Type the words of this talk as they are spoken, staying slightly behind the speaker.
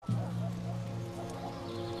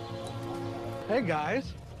Hey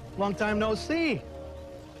guys, long time no see.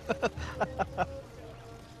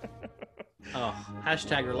 Oh,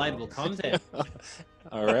 hashtag relatable content.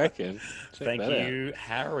 I reckon. Check Thank that out. you,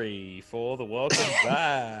 Harry, for the welcome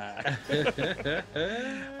back.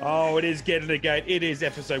 Oh, it is Get in the Gate. It is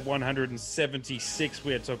episode 176.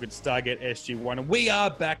 We are talking Stargate SG-1. And we are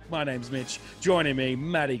back. My name's Mitch. Joining me,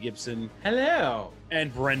 Matty Gibson. Hello.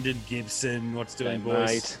 And Brendan Gibson. What's doing, Hey, boys?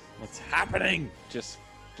 mate. What's happening? Just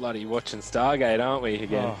bloody watching Stargate, aren't we,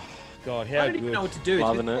 again? Oh, God, I how don't even good. know what to do. It's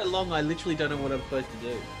Loving been it. so long, I literally don't know what I'm supposed to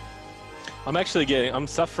do. I'm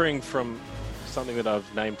suffering from something that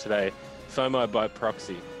I've named today, FOMO by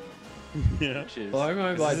proxy. Yeah. Which is,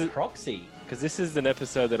 FOMO by this is- proxy. Because this is an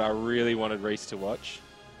episode that I really wanted Reese to watch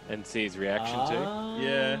and see his reaction to.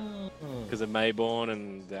 Yeah. Because of Mayborn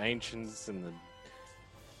and the Ancients and the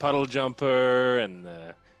Puddle Jumper and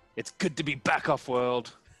the It's Good to Be Back Off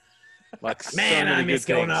World. Like, so Man, many I good miss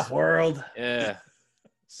going things. off world. Yeah.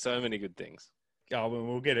 So many good things. Oh, well,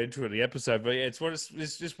 we'll get into it in the episode, but yeah,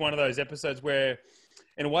 it's just one of those episodes where,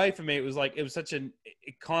 in a way, for me, it was such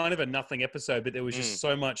kind of a nothing episode, but there was just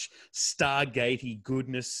so much Stargatey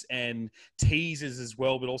goodness and teasers as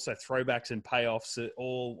well, but also throwbacks and payoffs,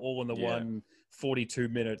 all in the Yeah. one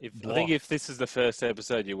 42-minute I think if this is the first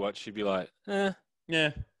episode you watch, you'd be like, eh.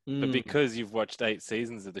 yeah, But because you've watched 8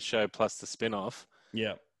 seasons of the show plus the spin-off,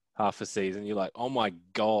 yeah. half a season, you're like, oh my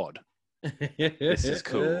God, this is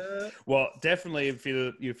cool. Well, definitely if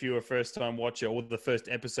you're a first time watcher or the first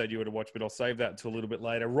episode you were to watch, but I'll save that until a little bit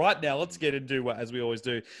later. Right now, let's get into as we always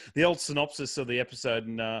do, the old synopsis of the episode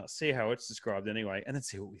and see how it's described anyway, and then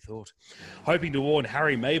see what we thought. Hoping to warn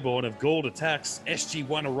Harry Mayborn of Gould attacks,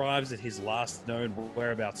 SG-1 arrives at his last known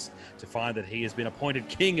whereabouts to find that he has been appointed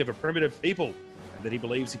king of a primitive people, and that he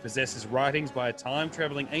believes he possesses writings by a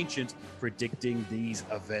time-traveling ancient predicting these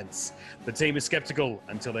events. The team is skeptical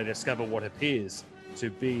until they discover what appears to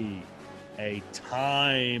be a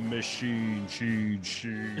time machine.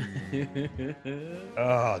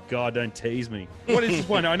 Oh, God, don't tease me. What is this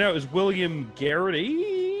one? I know it was William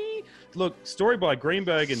Garrity. Look, story by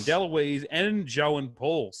Greenberg and Deloise and Joe and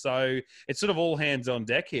Paul. So it's sort of all hands on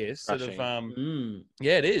deck here.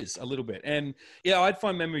 Yeah, it is a little bit. And yeah, I'd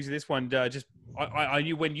find memories of this one. I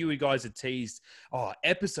knew when you guys had teased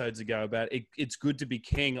episodes ago about it's good to be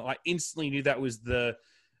king. I instantly knew that was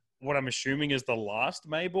what I'm assuming is the last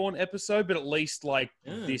Mayborn episode, but at least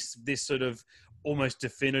this sort of almost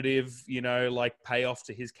definitive, payoff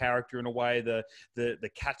to his character in a way, the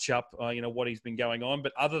catch up, what he's been going on.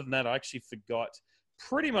 But other than that, I actually forgot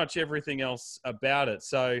pretty much everything else about it.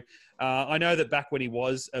 So I know that back when he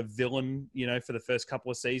was a villain, for the first couple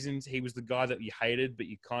of seasons, he was the guy that you hated, but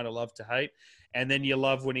you kind of loved to hate. And then you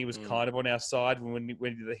love when he was kind of on our side, when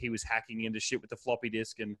he was hacking into shit with the floppy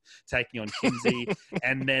disk and taking on Kinsey,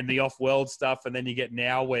 and then the off-world stuff. And then you get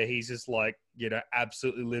now where he's just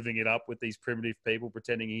absolutely living it up with these primitive people,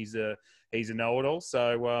 pretending he's a know-it-all.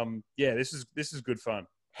 So this is good fun.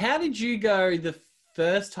 How did you go the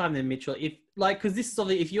first time then, Mitchell? Because this is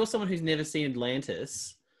obviously, if you're someone who's never seen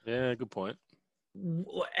Atlantis, Yeah, good point.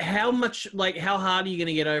 how hard are you going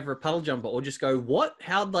to get over a puddle jumper, or just go what?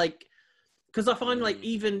 Because I find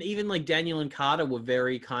even Daniel and Carter were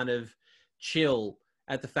very kind of chill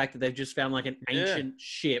at the fact that they've just found an ancient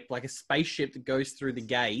ship, like a spaceship that goes through the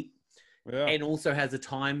gate and also has a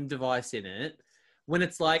time device in it. When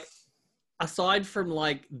it's aside from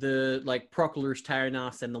the Proclus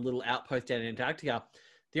Taranas and the little outpost down in Antarctica,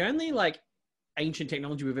 the only ancient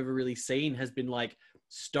technology we've ever really seen has been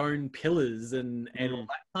stone pillars and all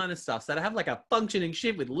that kind of stuff. So to have a functioning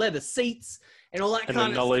ship with leather seats and all that And kind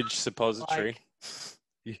a of knowledge stuff, suppository.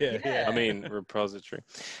 Yeah. I mean, repository.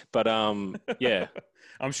 But yeah.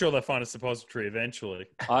 I'm sure they'll find a suppository eventually.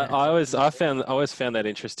 I always found that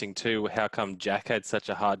interesting too. How come Jack had such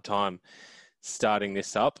a hard time starting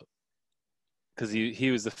this up? Because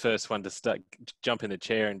he was the first one to jump in the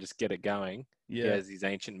chair and just get it going. Yeah. He has his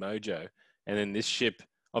ancient mojo, and then this ship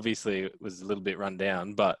obviously was a little bit run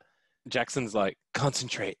down. But Jackson's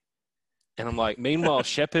concentrate, and I'm meanwhile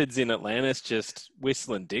Shepard's in Atlantis just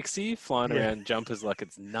whistling Dixie, flying around jumpers like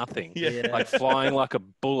it's nothing. Yeah. Flying like a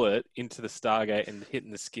bullet into the Stargate and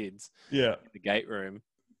hitting the skids. Yeah. In the gate room,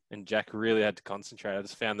 and Jack really had to concentrate. I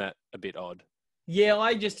just found that a bit odd. Yeah,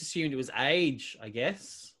 I just assumed it was age, I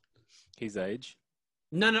guess. His age.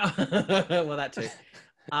 No. Well, that too.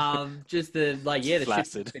 Just the the ship's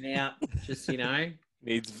Flaccid. been out. Just He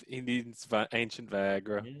needs ancient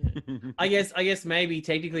Viagra. Yeah. I guess maybe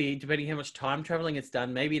technically, depending how much time traveling it's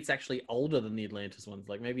done, maybe it's actually older than the Atlantis ones.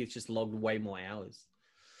 Maybe it's just logged way more hours.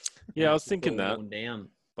 Yeah, I was It's thinking all that, worn down.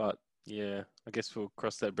 but Yeah, I guess we'll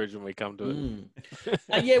cross that bridge when we come to it. Mm.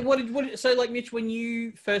 Yeah, so like Mitch, when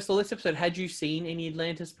you first saw this episode, had you seen any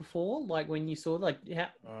Atlantis before? Like when you saw, like, do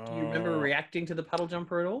you remember reacting to the puddle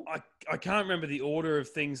jumper at all? I can't remember the order of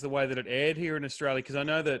things the way that it aired here in Australia, because I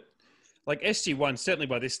know that like SG1, certainly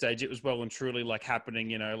by this stage, it was well and truly like happening,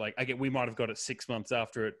 you know, like we might have got it 6 months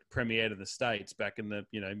after it premiered in the States back in the,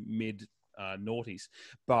 you know, mid noughties.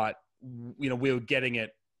 But, you know, we were getting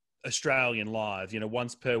it Australian live, you know,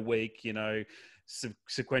 once per week, you know,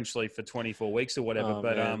 sequentially for 24 weeks or whatever. Oh,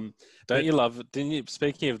 but man. Don't you love it? Didn't you,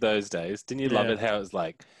 speaking of those days, didn't you love it how it was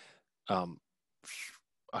like,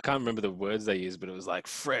 I can't remember the words they used, but it was like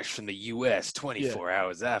fresh from the US 24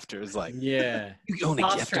 hours after. It was like, yeah, you only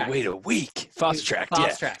have to wait a week. Fast track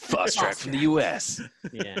from the US.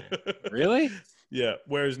 Yeah. Really? Yeah.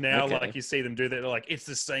 Whereas now, Okay. like you see them do that, they're like, it's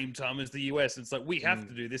the same time as the US. It's like, we have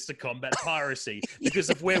to do this to combat piracy, because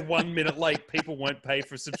if we're 1 minute late, people won't pay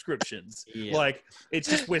for subscriptions. Yeah. Like, it's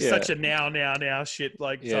just, we're such a now shit.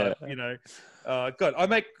 Like, type, you know, God, I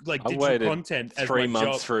make like digital content as 3 my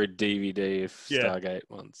months job. for a DVD of Stargate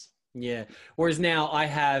once. Yeah. Whereas now I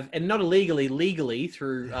have, and not illegally, legally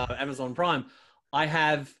through Amazon Prime, I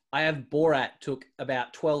have Borat took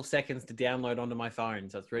about 12 seconds to download onto my phone.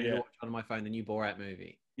 So it's ready to watch on my phone, the new Borat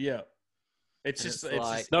movie. Yeah. It's And just, it's it's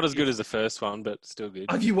like- just Not as good as the first one, but still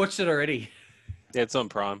good. Have you watched it already? Yeah, it's on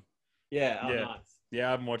Prime. Yeah. Oh, Yeah. nice. Yeah,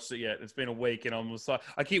 I haven't watched it yet. It's been a week, and I'm just like,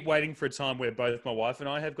 I keep waiting for a time where both my wife and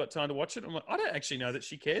I have got time to watch it. I'm like, I don't actually know that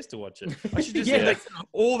she cares to watch it. I should just Yeah. like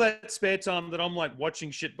all that spare time that I'm like watching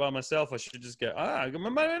shit by myself. I should just go, I got my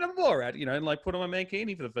man on Borat, you know, and like put on my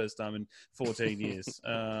mankini for the first time in 14 years.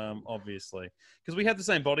 Obviously, because we have the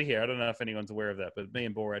same body hair. I don't know if anyone's aware of that, but me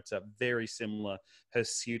and Borat's are very similar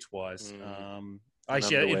hirsute-wise.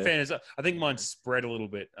 Actually, in fairness, I think mine spread a little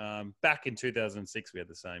bit. Back in 2006, we had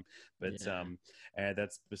the same, but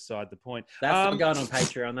that's beside the point. That's not going on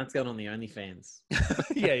Patreon. That's going on the OnlyFans.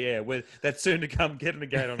 yeah. That's soon to come. Getting a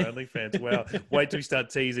gate on OnlyFans. Wow. Wait till we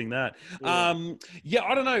start teasing that. Yeah.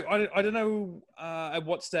 I don't know. I don't know at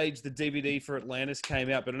what stage the DVD for Atlantis came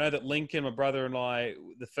out, but I know that Lincoln, my brother, and I,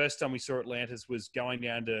 the first time we saw Atlantis was going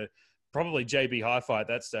down to probably JB Hi-Fi at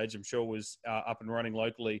that stage, I'm sure, was up and running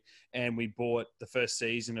locally. And we bought the first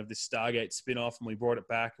season of this Stargate spin-off, and we brought it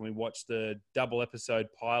back and we watched the double episode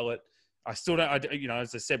pilot. I still don't, you know,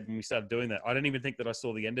 as I said, when we started doing that, I don't even think that I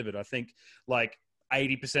saw the end of it. I think like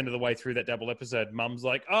 80% of the way through that double episode, Mum's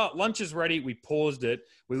like, oh, lunch is ready. We paused it.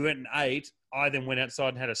 We went and ate. I then went outside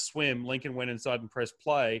and had a swim. Lincoln went inside and pressed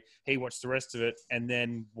play. He watched the rest of it and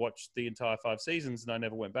then watched the entire 5 seasons, and I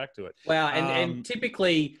never went back to it. Wow. And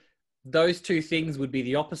typically those two things would be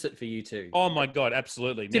the opposite for you two. Oh my God,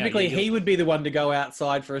 absolutely. Typically, he would be the one to go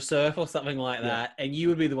outside for a surf or something like that, and you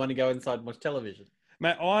would be the one to go inside and watch television.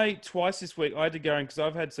 Mate, twice this week, I had to go in because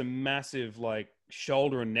I've had some massive, like,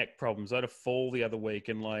 shoulder and neck problems. I had a fall the other week,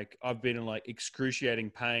 and, like, I've been in, like, excruciating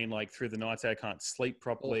pain, like, through the nights. I can't sleep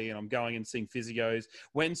properly, and I'm going and seeing physios.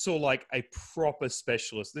 Went and saw, like, a proper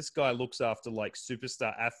specialist. This guy looks after, like,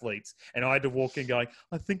 superstar athletes, and I had to walk in going,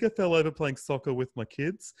 I think I fell over playing soccer with my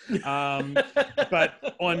kids. But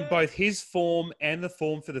on both his form and the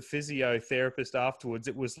form for the physiotherapist afterwards,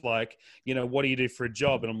 it was like, you know, what do you do for a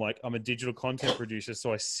job? And I'm like, I'm a digital content producer,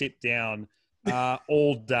 so I sit down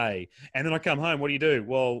all day. And then I come home, what do you do?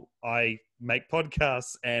 Well, I make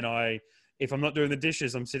podcasts, and if I'm not doing the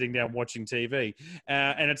dishes, I'm sitting down watching TV.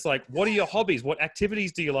 And it's like, what are your hobbies? What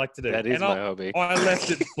activities do you like to do? That is my hobby. I left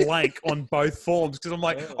it blank on both forms because I'm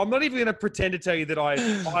like, I'm not even going to pretend to tell you that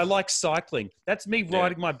I like cycling. That's me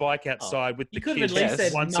riding my bike outside with the You could kids have at least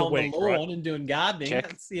said once a mowing week, the lawn right? and doing gardening.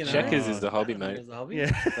 Checkers is the hobby, mate. Is a hobby. Yeah.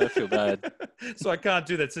 I feel bad. So I can't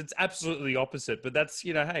do that. So it's absolutely the opposite. But that's,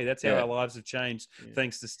 you know, hey, that's how our lives have changed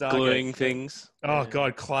thanks to Stargate. Gluing things. Oh,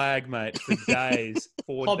 God, Clag, mate, for days.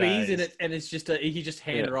 4 Hobbies, days. and it's just he just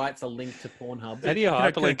hand writes a link to Pornhub. How do you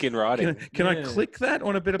hyperlink in writing? Can I click that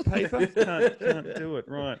on a bit of paper? Can't do it.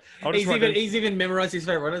 Right. I'll just write He's even memorized his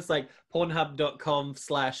favorite one. It's like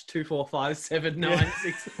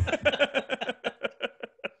pornhub.com/245796.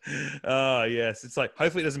 Oh, yes. It's like,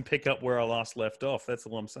 hopefully it doesn't pick up where I last left off. That's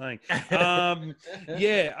all I'm saying. I don't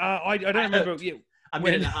remember. Yeah, a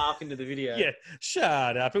minute and a half into the video. Yeah,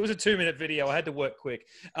 shut up. It was a 2-minute video. I had to work quick.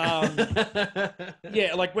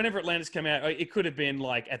 Yeah, like whenever Atlantis came out, it could have been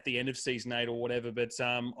like at the end of season 8 or whatever. But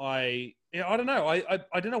I don't know. I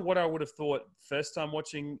don't know what I would have thought first time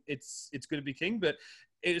watching It's Good to Be King. But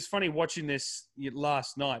it was funny watching this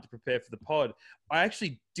last night to prepare for the pod. I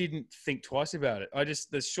actually didn't think twice about it. I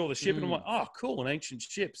just saw the ship and I'm like, oh, cool, an ancient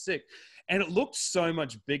ship, sick. And it looked so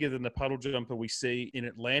much bigger than the puddle jumper we see in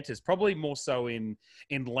Atlantis, probably more so in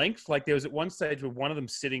length. Like there was at one stage where one of them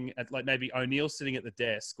sitting at, like maybe O'Neill sitting at the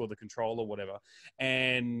desk or the control or whatever.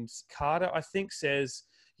 And Carter, I think, says,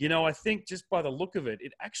 I think just by the look of it,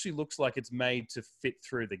 it actually looks like it's made to fit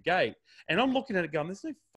through the gate. And I'm looking at it going, there's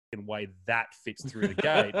no fucking way that fits through the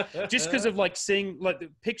gate. Just because of like seeing, like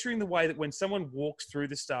picturing the way that when someone walks through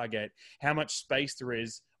the Stargate, how much space there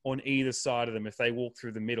is on either side of them if they walk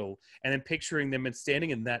through the middle, and then picturing them and standing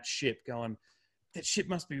in that ship going, that ship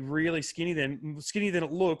must be really skinnier than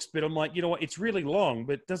it looks. But I'm like, you know what? It's really long,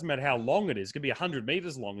 but it doesn't matter how long it is. It could be 100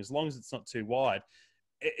 meters long as long as it's not too wide.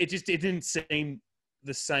 It didn't seem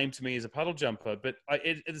the same to me as a puddle jumper, but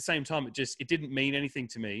at the same time, it didn't mean anything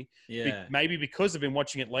to me. Yeah. Maybe because I've been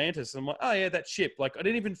watching Atlantis, I'm like, oh yeah, that ship. Like I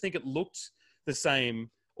didn't even think it looked the same.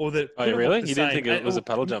 Or that Oh, really? You didn't think it was a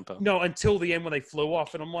puddle jumper? No, until the end when they flew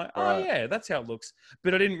off. And I'm like, oh, Right. yeah, that's how it looks.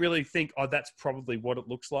 But I didn't really think, oh, that's probably what it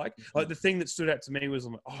looks like. Like the thing that stood out to me was,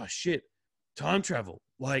 I'm like, oh, shit, time travel.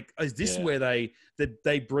 Like, is this where they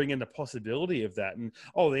bring in the possibility of that? And,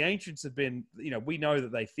 the ancients have been, we know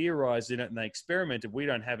that they theorized in it and they experimented. We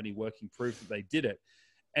don't have any working proof that they did it.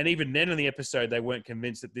 And even then in the episode, they weren't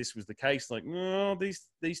convinced that this was the case. Like, no,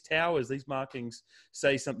 these towers, these markings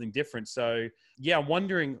say something different. So, yeah, I'm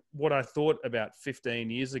wondering what I thought about 15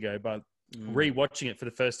 years ago, but rewatching it for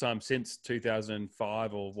the first time since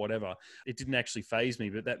 2005 or whatever, it didn't actually faze me.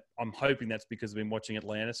 But I'm hoping that's because I've been watching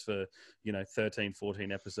Atlantis for, 13,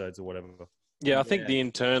 14 episodes or whatever. Yeah, I think the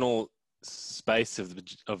internal space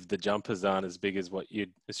of the jumpers aren't as big as what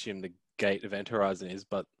you'd assume the gate Event Horizon is,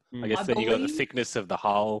 but I guess then you got the thickness of the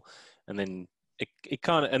hull, and then it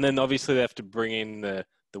kind of, and then obviously they have to bring in the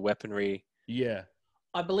weaponry. Yeah,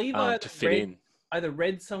 I believe to fit in. Either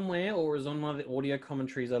read somewhere or was on one of the audio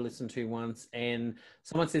commentaries I listened to once, and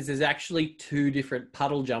someone says there's actually two different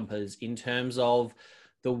puddle jumpers in terms of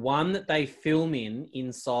the one that they film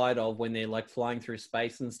inside of when they're like flying through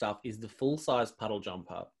space and stuff is the full size puddle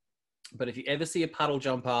jumper. But if you ever see a puddle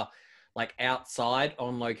jumper like outside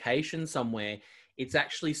on location somewhere, it's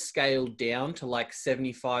actually scaled down to like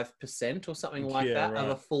 75% or something like that of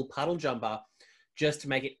a full puddle jumper, just to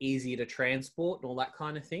make it easier to transport and all that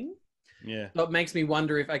kind of thing. Yeah. So it makes me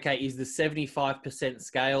wonder if, is the 75%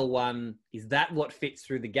 scale one, is that what fits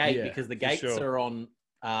through the gate? Yeah, because the gates are on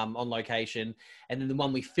location, and then the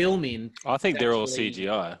one we film in, I think they're all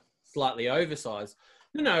CGI. Slightly oversized.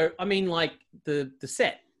 No, I mean like the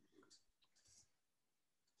set.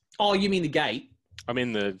 Oh, you mean the gate? I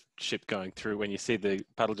mean the ship going through, when you see the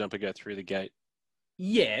puddle jumper go through the gate.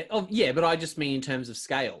 Yeah, but I just mean in terms of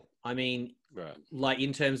scale. I mean, right, like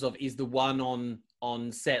in terms of, is the one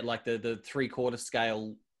on set, like the 3/4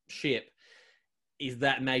 scale ship, is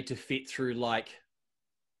that made to fit through like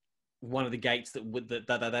one of the gates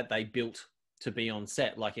that they built to be on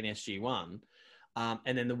set, like in SG-1?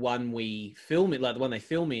 And then the one we film it, like the one they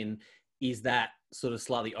film in, is that sort of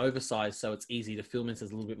slightly oversized, so it's easy to film in, so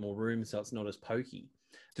there's a little bit more room, so it's not as pokey.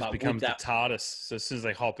 Just becomes the TARDIS. So as soon as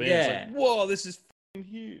they hop in, Yeah. it's like, whoa, this is fucking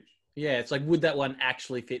huge. Yeah, it's like, would that one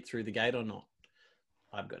actually fit through the gate or not?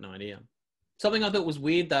 I've got no idea. Something I thought was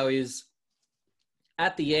weird, though, is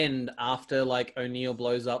at the end, after like O'Neill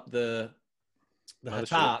blows up the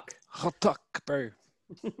Hatak, bro.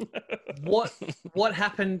 what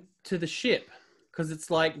happened to the ship? Because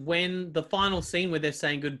it's like when the final scene where they're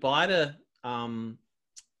saying goodbye to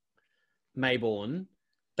Mayborn,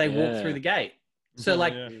 they walk through the gate. So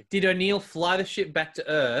like, did O'Neill fly the ship back to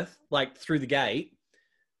Earth, like through the gate,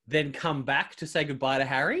 then come back to say goodbye to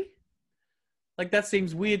Harry? Like, that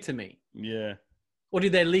seems weird to me. Yeah. Or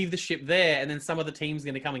did they leave the ship there and then some other team's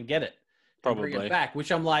going to come and get it? Probably. Bring it back,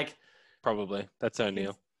 which I'm like... Probably. That's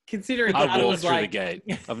O'Neill. Considering I'd walk through the gate.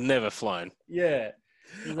 I've never flown. Yeah.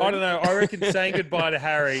 I don't know. I reckon saying goodbye to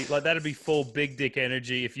Harry, like that'd be full big dick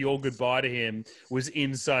energy if your goodbye to him was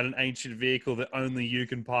inside an ancient vehicle that only you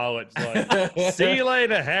can pilot. It's like, see you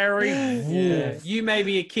later, Harry. Yeah. You may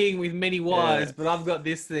be a king with many wives, but I've got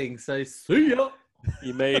this thing, so see ya.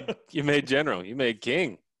 You made general. You made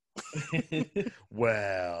king.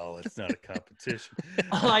 Well, it's not a competition.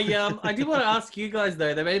 I did want to ask you guys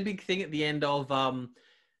though. They made a big thing at the end of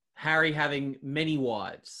Harry having many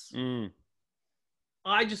wives.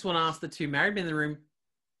 I just want to ask the two married men in the room,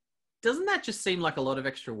 doesn't that just seem like a lot of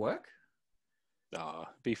extra work? Oh,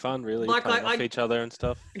 be fun, really. Like, playing off each other and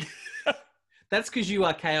stuff. That's because you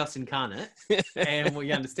are chaos incarnate, and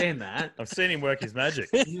we understand that. I've seen him work his magic.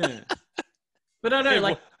 Yeah. But I don't know,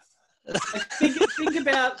 like think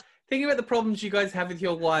thinking about the problems you guys have with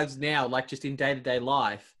your wives now, like just in day-to-day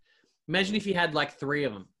life. Imagine if you had like 3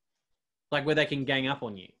 of them, like where they can gang up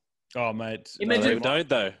on you. Oh, mate. Imagine- They don't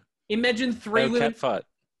though. Imagine 3 They'll women. catfight.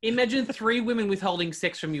 Imagine 3 women withholding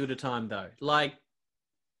sex from you at a time, though. Like,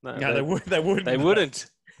 No, No, they wouldn't. They wouldn't.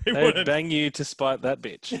 They They'd wouldn't. bang you to spite that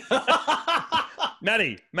bitch.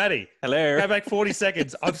 Maddie, Hello. go back 40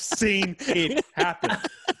 seconds. I've seen it happen.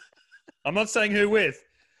 I'm not saying who with,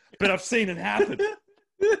 but I've seen it happen.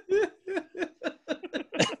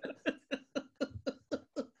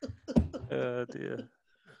 Oh dear.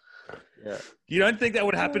 Yeah. You don't think that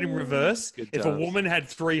would happen in reverse? Good If a times. woman had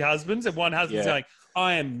 3 husbands and one husband's Yeah. like,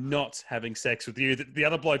 I am not having sex with you, the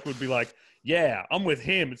other bloke would be like, yeah, I'm with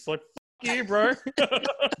him. It's like, fuck you, bro.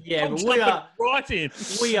 Yeah, I'm but jumping right in.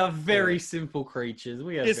 we are very simple creatures.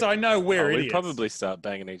 We are. Yes, I know we're We'd idiots. probably start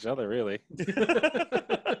banging each other, really.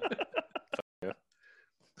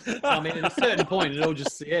 I mean, at a certain point, it'll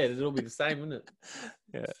it'll be the same, wouldn't it?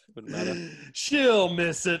 Yeah, wouldn't matter. She'll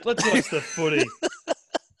miss it. Let's watch the footy.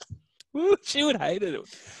 Woo, she would hate it.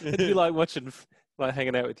 It'd be like watching, like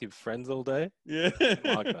hanging out with your friends all day. Yeah.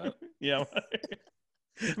 Like that. Yeah.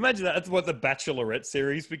 Imagine that. That's what the Bachelorette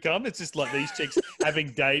series become. It's just like these chicks having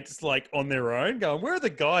dates like on their own, going, where are the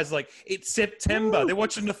guys? Like, it's September. They're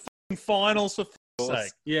watching the fucking finals for fuck's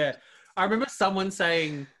sake. Yeah, I remember someone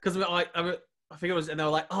saying because I think it was, and they were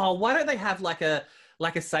like, "Oh, why don't they have like a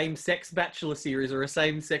same-sex Bachelor series or a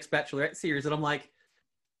same-sex Bachelorette series?" And I'm like,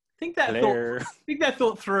 think that Hello.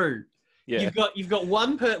 thought through. Yeah. You've got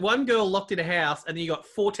one girl locked in a house, and then you got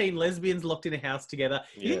 14 lesbians locked in a house together.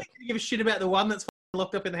 You Yeah. think they give a shit about the one that's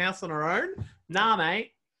locked up in the house on her own? Nah,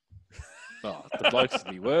 mate. Oh, the blokes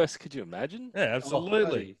would be worse. Could you imagine? Yeah,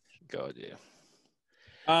 absolutely. God, yeah.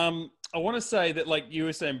 I want to say that, like you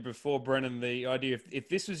were saying before, Brennan, the idea if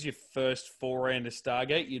this was your first foray into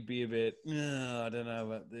Stargate, you'd be a bit, I don't know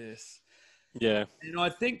about this. Yeah. And I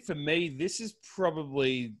think for me, this is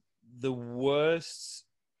probably the worst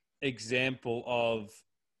example of,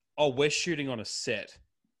 we're shooting on a set.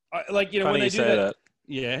 Like, when Funny they you do say that. that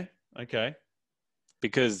Yeah. Okay.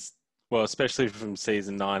 because, well, especially from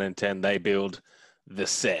season 9 and 10, they build the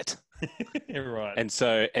set. Right. And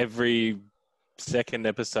so every second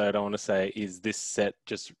episode, I want to say, is this set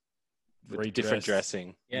just with different Redressed.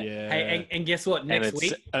 dressing. Yeah. Yeah. Hey, and guess what? And Next it's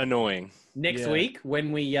week, annoying. Yeah.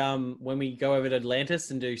 when we go over to Atlantis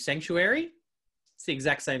and do Sanctuary, it's the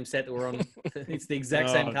exact same set that we're on. It's the exact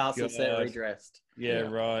same Oh, castle set God. redressed. Yeah, Yeah.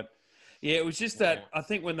 right. Yeah, it was just that I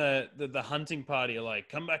think when the hunting party are like,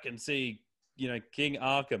 come back and see, King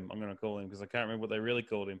Arkham. I'm going to call him because I can't remember what they really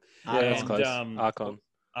called him. Yeah, that's And, close. um, Archon.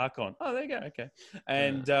 Archon. Oh, there you go. Okay.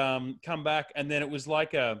 And come back, and then it was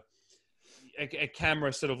like a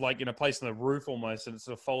camera sort of like placed on the roof almost, and it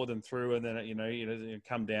sort of followed them through, and then it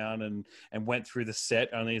come down and went through the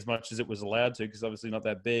set only as much as it was allowed to, because obviously not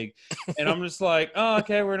that big. And I'm just like, oh,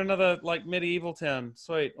 okay, we're in another like medieval town.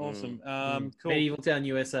 Sweet, awesome, cool. Medieval Town,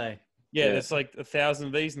 USA. Yeah, Yeah. there's like 1,000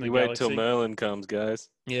 of these in the You wait galaxy. till Merlin comes, guys.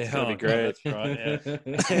 Yeah, It's gonna be oh, great.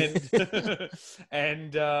 That's right.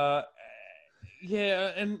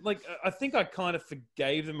 Yeah, and like I think I kind of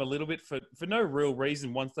forgave them a little bit for no real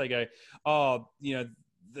reason. Once they go,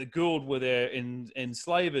 the Gould were there in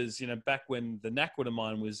enslavers, back when the Naquita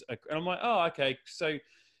mine was, and I'm like, oh, okay, so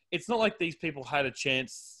it's not like these people had a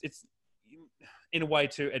chance. It's in a way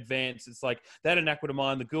to advance. It's like they had a Naquita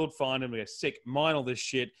mine, the Gould find them, they go sick, mine all this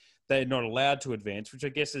shit. They're not allowed to advance, which I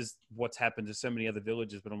guess is what's happened to so many other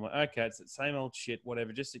villages. But I'm like, okay, it's the same old shit,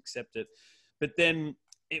 whatever, just accept it. But then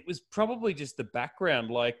it was probably just the background.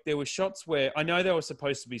 Like there were shots where I know they were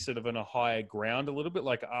supposed to be sort of on a higher ground a little bit,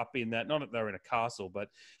 like up in that, not that they were in a castle, but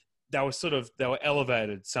they were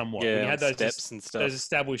elevated somewhat. Yeah, When you had those steps and stuff. those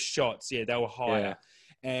established shots, yeah, they were higher.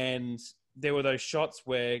 And there were those shots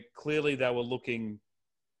where clearly they were looking,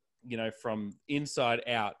 from inside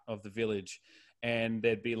out of the village. And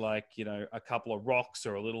there'd be like, a couple of rocks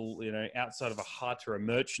or a little, outside of a hut or a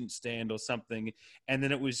merchant stand or something. And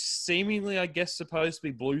then it was seemingly, I guess, supposed to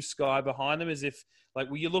be blue sky behind them, as if like,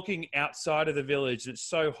 were you looking outside of the village and it's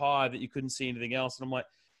so high that you couldn't see anything else. And I'm like,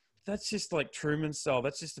 that's just like Truman style.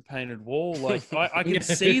 That's just a painted wall. Like I can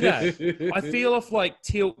see that. I feel if like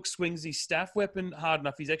Teal'c swings his staff weapon hard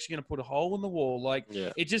enough, he's actually going to put a hole in the wall. Like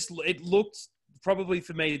it looked probably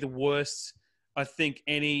for me the worst I think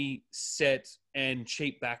any set and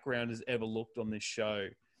cheap background has ever looked on this show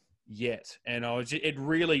yet. And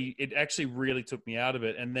it actually really took me out of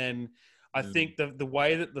it. And then I think the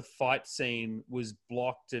way that the fight scene was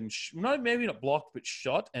blocked and maybe not blocked, but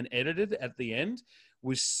shot and edited at the end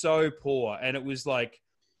was so poor. And it was like,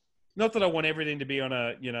 not that I want everything to be on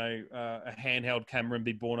a a handheld camera and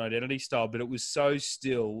be Born Identity style, but it was so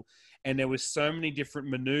still, and there was so many different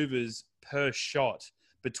maneuvers per shot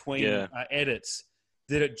between edits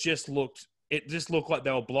that it just looked like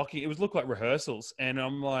they were blocking. It looked like rehearsals, and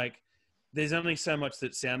I'm like, there's only so much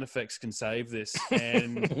that sound effects can save this,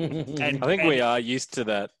 and I think we are used to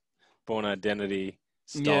that Born Identity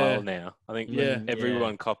style now. I think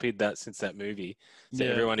everyone copied that since that movie. So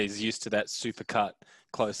everyone is used to that supercut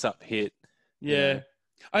close-up hit. Yeah.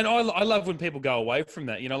 And I love when people go away from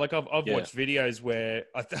that. Like I've watched videos where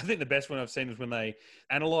I think the best one I've seen was when they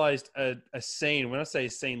analyzed a scene. When I say a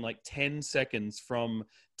scene, like 10 seconds from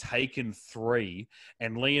Taken 3,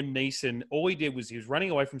 and Liam Neeson, all he did was he was running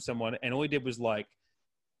away from someone, and all he did was like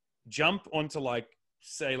jump onto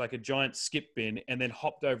say a giant skip bin and then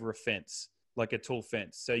hopped over a fence, like a tall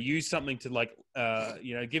fence. So use something to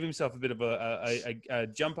give himself a bit of a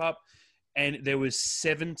jump up. And there was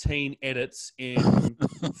 17 edits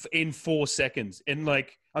in 4 seconds. And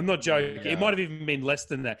I'm not joking. It might have even been less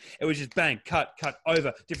than that. It was just bang, cut,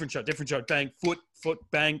 over, different shot, bang, foot,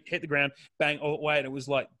 bang, hit the ground, bang, oh, wait. And it was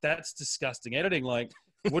like, that's disgusting editing. Like,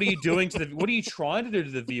 what are you doing what are you trying to do to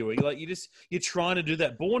the viewer? You're trying to do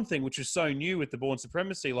that Bourne thing, which was so new with the Bourne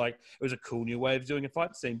Supremacy. Like, it was a cool new way of doing a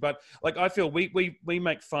fight scene. But I feel we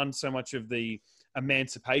make fun so much of the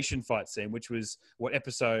Emancipation fight scene, which was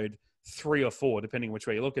episode 3 or 4, depending which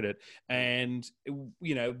way you look at it. And,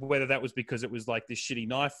 whether that was because it was like this shitty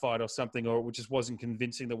knife fight or something, or it just wasn't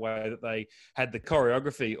convincing the way that they had the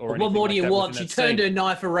choreography or anything. What more do you want? She turned her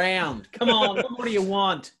knife around. Come on, what more do you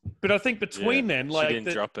want? But I think between then, she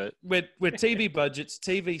didn't drop it. With TV budgets,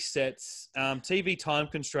 TV sets, TV time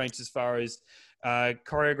constraints as far as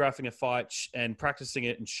choreographing a fight and practicing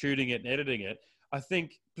it and shooting it and editing it, I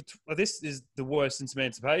think this is the worst since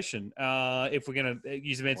Emancipation. If we're going to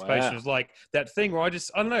use Emancipation as like that thing where I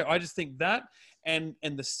don't know. I just think that and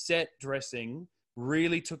the set dressing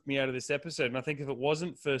really took me out of this episode. And I think if it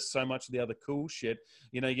wasn't for so much of the other cool shit,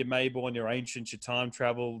 your Mayborn, your Ancient, your time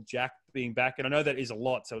travel, Jack being back, and I know that is a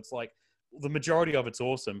lot. So it's like the majority of it's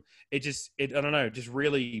awesome. I don't know, just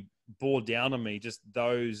really bore down on me, just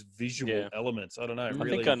those visual elements. I don't know. I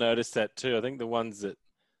think I noticed that too. I think the ones that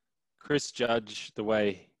Chris Judge, the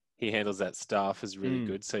way he handles that staff is really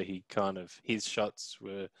good. So his shots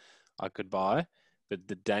I could buy, but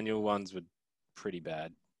the Daniel ones were pretty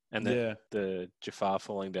bad. And the Jafar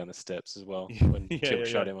falling down the steps as well. When Chip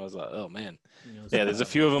shot him, I was like, oh man. There's a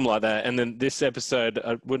few of them like that. And then this episode,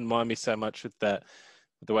 I wouldn't mind me so much with that,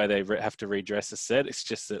 the way they have to redress the set. It's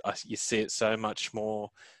just that you see it so much more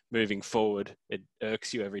moving forward. It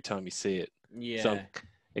irks you every time you see it. Yeah. So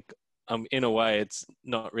in a way, it's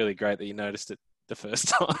not really great that you noticed it the first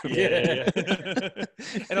time. Yeah.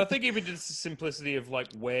 And I think even just the simplicity of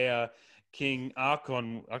where King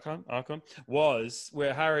Archon was,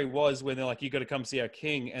 where Harry was, when they're like, you got to come see our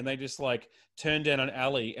king, and they just turn down an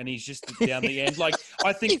alley, and he's just down the end.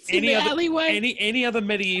 I think any other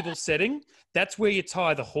medieval setting, that's where you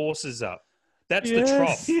tie the horses up. That's the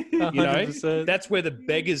trough. 100%. That's where the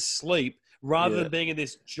beggars sleep. Rather than being in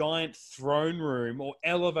this giant throne room or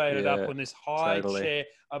elevated up on this high chair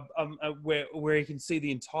where he can see the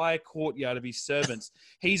entire courtyard of his servants.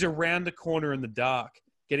 He's around the corner in the dark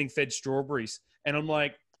getting fed strawberries. And I'm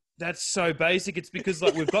like, that's so basic. It's because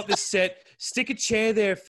we've got this set. Stick a chair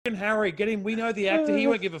there. F***ing Harry, get him. We know the actor. He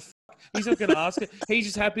won't give a fuck. He's not going to ask it. He's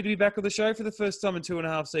just happy to be back on the show for the first time in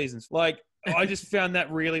 2.5 seasons. I just found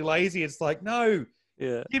that really lazy. It's no.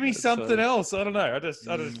 Yeah, give me something else. I don't know.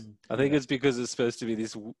 I think it's because it's supposed to be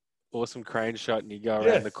this awesome crane shot, and you go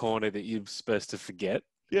around the corner that you're supposed to forget.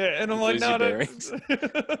 Yeah, and I'm like, no.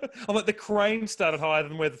 I'm like, the crane started higher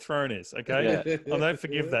than where the throne is. Okay, I don't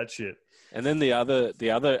forgive that shit. And then the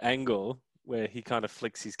other angle where he kind of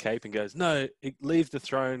flicks his cape and goes, "No, leave the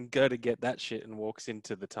throne, go to get that shit," and walks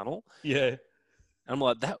into the tunnel. Yeah, and I'm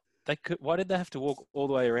like, why did they have to walk all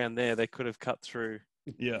the way around there? They could have cut through.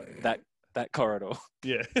 That corridor.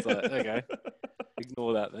 Yeah. It's okay.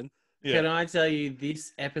 Ignore that then. Yeah. Can I tell you,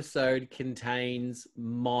 this episode contains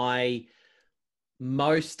my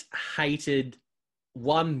most hated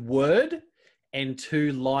 1 word and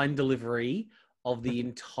 2 line delivery of the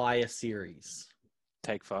entire series.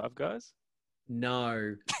 Take 5, guys?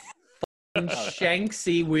 No.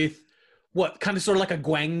 Shanksy with what, kind of sort of like a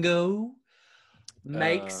guango,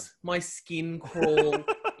 makes my skin crawl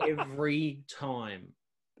every time.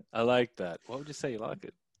 I like that. What would you say you like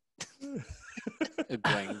it? A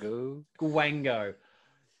guango. Guango.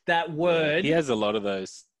 That word. He has a lot of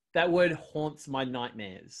those. That word haunts my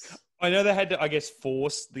nightmares. I know they had to, I guess,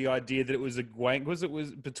 force the idea that it was a guang. Was it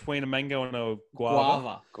was between a mango and a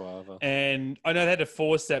guava? Guava. And I know they had to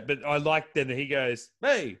force that, but I like that he goes,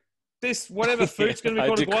 "Hey, this whatever food's going to be I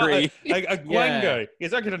called a decree. guango."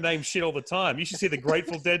 He's not going to name shit all the time. You should see the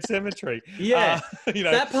Grateful Dead Cemetery. Yeah. You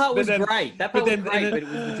know, That part but was then- great. That part but was then- great, and then- but it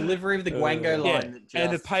was the delivery of the guango Yeah, line. That just...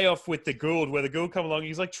 and the payoff with the Gould, where the Gould come along,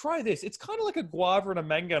 he's like, "Try this. It's kind of like a guava and a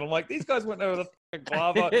mango." And I'm like, these guys won't know what a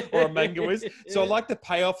guava or a mango is. So I like the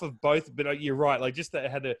payoff of both, but you're right. Like, just that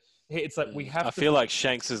it had to. It's like we have. I feel like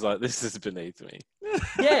Shanks is like, this is beneath me.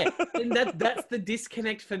 Yeah, and that's the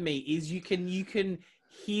disconnect for me. Is you can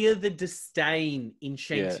hear the disdain in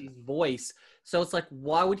Shanks' voice. So it's like,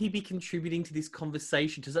 why would he be contributing to this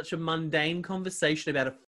conversation, to such a mundane conversation about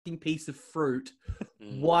a fucking piece of fruit?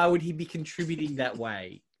 Why would he be contributing that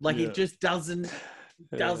way? Like, it just doesn't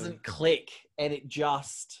click, and it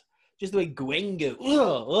just the way Gwengo.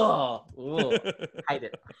 Hate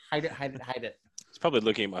it. He's probably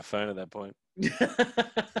looking at my phone at that point.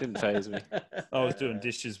 Didn't faze me. I was doing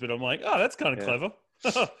dishes, but I'm like, oh, that's kind of clever.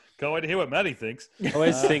 Can't wait to hear what Maddie thinks. I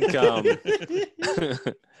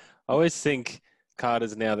always think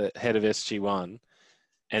Carter's now the head of SG1,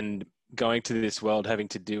 and going to this world having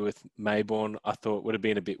to deal with Mayborn, I thought would have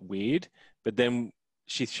been a bit weird. But then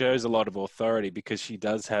she shows a lot of authority because she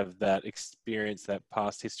does have that experience, that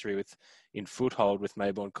past history in Foothold with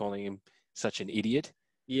Mayborn calling him such an idiot.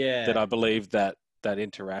 Yeah. That I believe that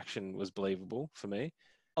interaction was believable for me.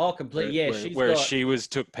 Oh, completely. Yeah. Whereas she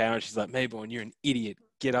took power and she's like, Mayborn, you're an idiot.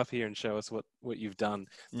 Get up here and show us what you've done.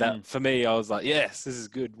 That for me, I was like, yes, this is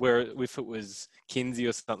good. Where if it was Kinsey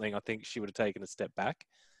or something, I think she would have taken a step back.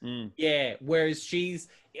 Yeah. Whereas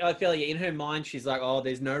I feel like in her mind, she's like, oh,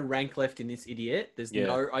 there's no rank left in this idiot.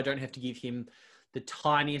 I don't have to give him the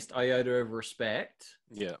tiniest iota of respect.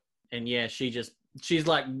 Yeah. And yeah, she's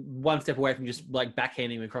like one step away from just like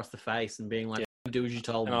backhanding him across the face and being like, do as you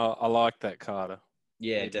told me. I like that, Carter.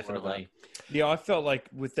 Yeah, definitely. Yeah, I felt like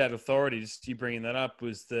with that authority, just you bringing that up,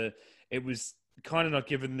 it was kind of not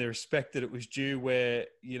given the respect that it was due. Where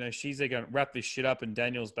she's there going, wrap this shit up, and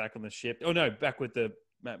Daniel's back on the ship. Oh no, back with the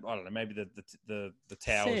I don't know, maybe the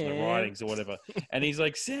towels and the writings or whatever. And he's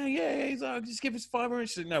like, Sam, he's like, just give us 5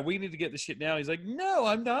 minutes. She's like, no, we need to get the shit now. He's like, no,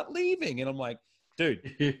 I'm not leaving. And I'm like,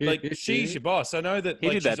 dude, like, she's your boss. I know that he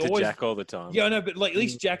did that to always... Jack all the time. Yeah, I know, but like at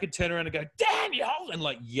least Jack would turn around and go, Daniel, and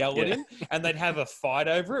like yell at him, and they'd have a fight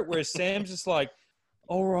over it. Whereas Sam's just like,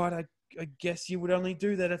 all right, I guess you would only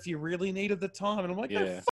do that if you really needed the time. And I'm like, no,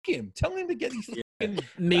 fuck him. Tell him to get his fucking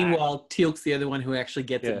Meanwhile, Teal'c's the other one who actually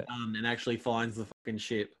gets it done and actually finds the fucking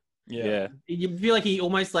ship. Yeah. You feel like he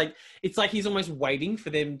almost it's like he's almost waiting for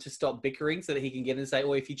them to stop bickering so that he can get in and say,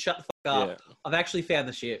 oh, if you shut the fuck up, I've actually found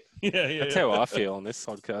the ship. That's how I feel on this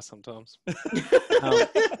podcast sometimes.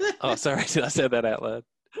 Oh, sorry. Did I say that out loud?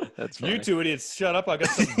 That's funny. You two idiots, shut up. I got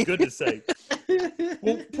something good to say.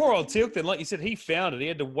 Well, poor old Teal'c then, like you said, he found it. He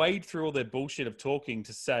had to wade through all their bullshit of talking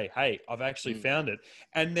to say, hey, I've actually found it.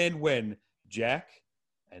 And then when Jack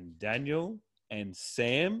and Daniel and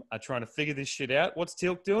Sam are trying to figure this shit out, what's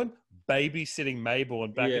Teal'c doing? Babysitting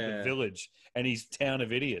Mayborn back at the village and his town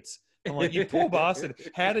of idiots. I'm like, you poor bastard.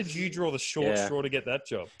 How did you draw the short straw to get that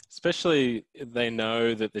job? Especially they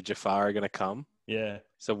know that the Jafar are going to come. Yeah.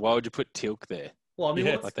 So why would you put Teal'c there? Well, I mean,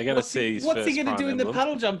 like they're going to see his what's he first going to do in the emblem.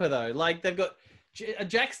 puddle jumper though? Like they've got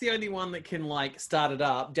Jack's the only one that can like start it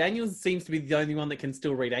up. Daniel seems to be the only one that can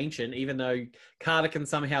still read Ancient, even though Carter can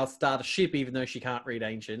somehow start a ship, even though she can't read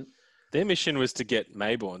Ancient. Their mission was to get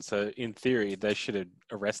Mayborn, so in theory they should have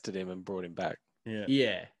arrested him and brought him back.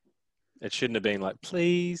 Yeah. It shouldn't have been like,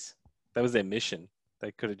 please. That was their mission.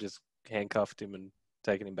 They could have just handcuffed him and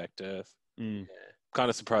taken him back to Earth. Kind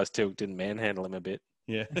of surprised Teal'c didn't manhandle him a bit.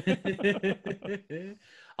 Yeah.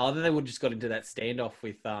 Oh, then they would have just got into that standoff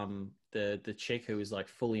with the chick who was like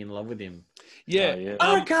fully in love with him. Yeah. Oh, yeah.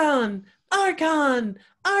 Archon!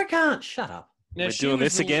 Shut up. Now, We're doing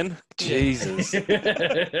this again? Jesus. Get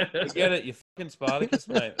it, you fucking Spartacus,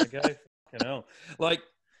 mate. Okay, fucking hell. Like,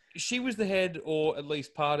 she was the head, or at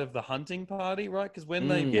least part of the hunting party, right? Because when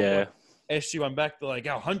they brought SG1 back, they're like,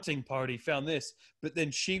 our hunting party found this. But then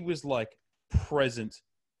she was like present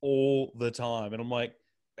all the time. And I'm like,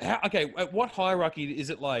 okay, at what hierarchy is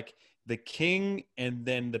it like the king and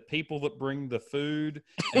then the people that bring the food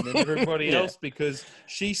and then everybody else? Because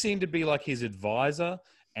she seemed to be like his advisor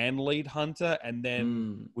and lead hunter, and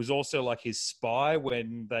then was also like his spy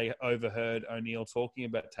when they overheard O'Neill talking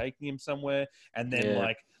about taking him somewhere, and then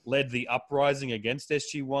like led the uprising against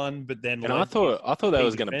SG1, but then and I thought that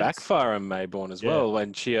was going to backfire on Mayborn as well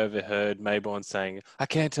when she overheard Mayborn saying, I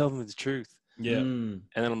can't tell them the truth. Yeah. And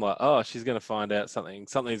then I'm like, oh, she's going to find out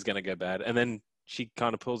something's going to go bad. And then she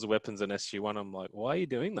kind of pulls the weapons on SG-1. I'm like, why are you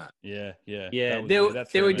doing that? Yeah. Yeah, there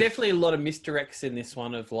were definitely a lot of misdirects in this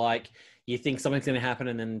one of like, you think something's going to happen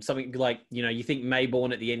and then something like, you think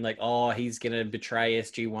Mayborn at the end, like, oh, he's going to betray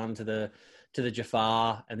SG-1 to the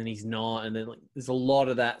Jafar, and then he's not. And then like, there's a lot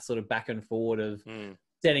of that sort of back and forward of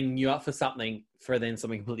setting you up for something for then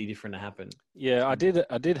something completely different to happen. Yeah, I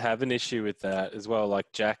did have an issue with that as well.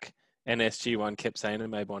 Like Jack and SG-1 kept saying to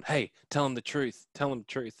Mayborn, hey, tell him the truth. Tell him the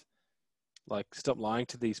truth. Like, stop lying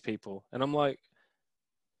to these people. And I'm like,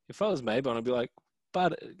 if I was Mayborn, I'd be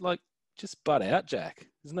like, just butt out, Jack.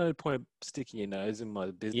 There's no point sticking your nose in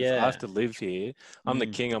my business. Yeah. I have to live here. I'm the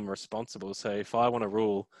king. I'm responsible. So if I want to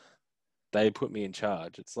rule, they put me in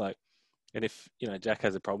charge. It's like, and if, Jack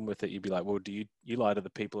has a problem with it, you'd be like, well, do you lie to the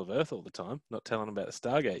people of Earth all the time? Not telling them about the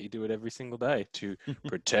Stargate. You do it every single day to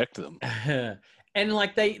protect them. And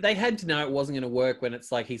like they had to know it wasn't going to work when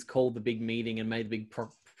it's like he's called the big meeting and made the big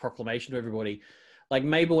proclamation to everybody. Like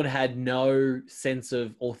Mayborn had no sense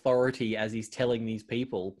of authority as he's telling these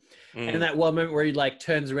people. And in that one moment where he like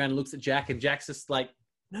turns around and looks at Jack, and Jack's just like,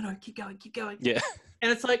 no, keep going. Yeah. And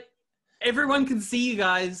it's like, everyone can see you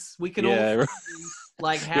guys. We can all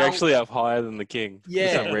like how you're actually up higher than the king for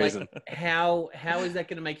some reason. Like, how is that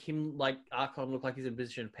going to make him like Archon look like he's in a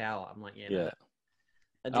position of power? I'm like,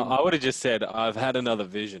 I would have just said, I've had another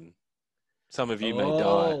vision. Some of you may die.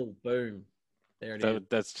 Oh, boom. There it is.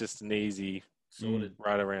 That's just an easy sorted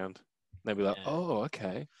right around. They'd be like, oh,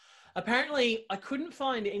 okay. Apparently, I couldn't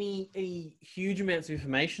find any huge amounts of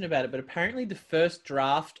information about it, but apparently the first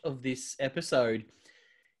draft of this episode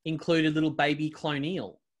included little baby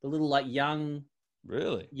Cloneel, the little like young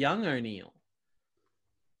O'Neill.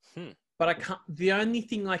 But I can't. The only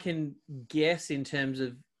thing I can guess in terms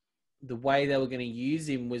of the way they were going to use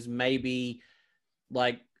him was maybe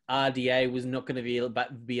like RDA was not going to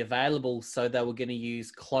be available, so they were going to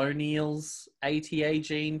use Cloneel's ATA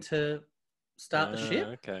gene to start the ship.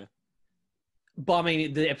 Okay. But I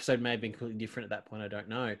mean, the episode may have been completely different at that point. I don't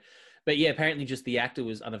know. But yeah, apparently just the actor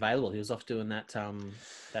was unavailable. He was off doing that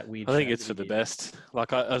weird. I think it's for the best.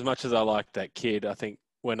 Like as much as I like that kid, I think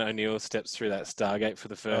when O'Neill steps through that Stargate for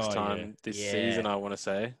the first time this season, I want to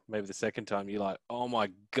say maybe the second time, you're like, oh my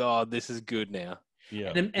god, this is good now.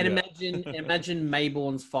 Yeah. And imagine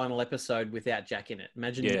Mayborn's final episode without Jack in it.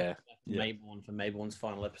 Imagine Mayborn for Mayborn's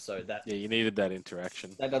final episode. You needed that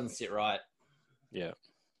interaction. That doesn't sit right. Yeah.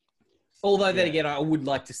 Although then again, I would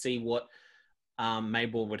like to see what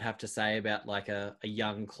Mayborn would have to say about like a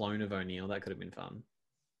young clone of O'Neill. That could have been fun.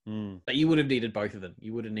 But you would have needed both of them.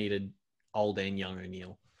 You would have needed old and young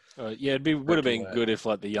O'Neill. It would have been good if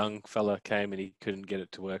like the young fella came and he couldn't get it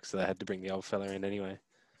to work, so they had to bring the old fella in anyway.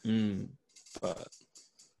 But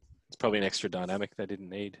it's probably an extra dynamic they didn't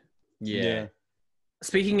need. Yeah.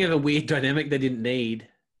 Speaking of a weird dynamic they didn't need,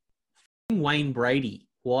 Wayne Brady.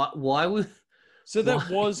 Why was... So that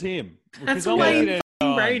was him. That's Wayne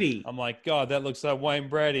Brady. I'm like, God, that looks like Wayne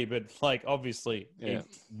Brady, but like, obviously, it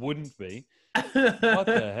wouldn't be. What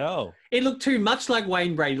the hell? It looked too much like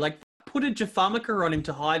Wayne Brady. Like, put a Jafar on him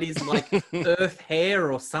to hide his like earth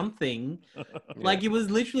hair or something. Like, it was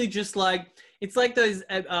literally just like, it's like those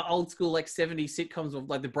old school like 70s sitcoms of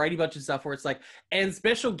like the Brady Bunch and stuff where it's like, and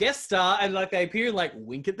special guest star, and like they appear and like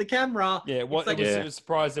wink at the camera. Yeah, I was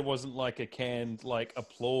surprised it wasn't like a canned like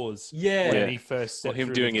applause. Yeah. When he first stepped or him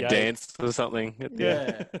through doing the a gate. dance or something.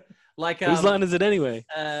 Yeah. Like whose line is it anyway?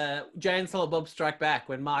 Jay and Silent Bob Strike Back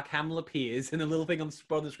when Mark Hamill appears and the little thing on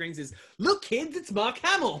the screen says, "Look, kids, it's Mark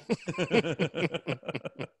Hamill."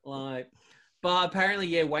 Like, but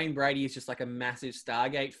apparently, Wayne Brady is just like a massive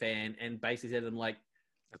Stargate fan and basically said to them like,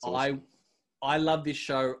 That's awesome. I love this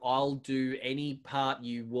show. I'll do any part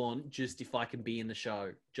you want just if I can be in the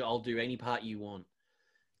show. I'll do any part you want.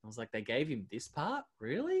 I was like, they gave him this part?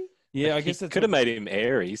 Really? Yeah, I He guess that's could have made him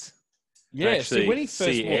Ares. Yeah, so when he first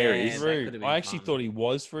see walked Ares. through, been I actually fun. thought he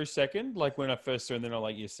was for a second. Like when I first saw him,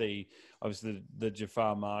 then you see obviously the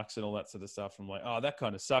Jafar marks and all that sort of stuff. I'm like, oh, that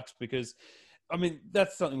kind of sucks because, I mean,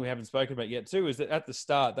 that's something we haven't spoken about yet too, is that at the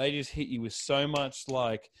start, they just hit you with so much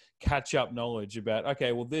like catch-up knowledge about,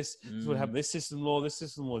 okay, well, this is what happened. This system law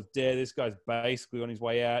is dead. This guy's basically on his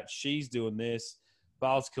way out. She's doing this.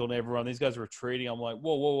 Baal's killing everyone. These guys are retreating. I'm like,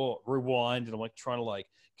 whoa, rewind. And I'm like trying to like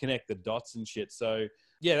connect the dots and shit. So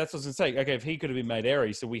yeah, that's what I was going to say. Okay, if he could have been made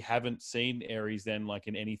Ares, so we haven't seen Ares then like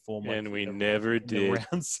in any form. Like, And we never in the did.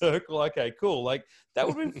 round circle. Okay, cool. Like that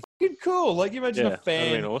would have been fucking cool. Like you imagine a That'd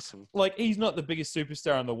fan. been awesome. Like he's not the biggest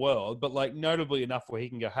superstar in the world, but like notably enough where he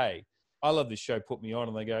can go, hey, I love this show, put me on.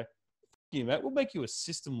 And they go, you Matt, we'll make you a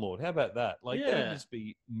system lord. How about that? Like that would just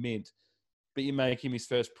be mint. But you make him his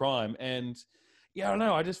first prime. And yeah, I don't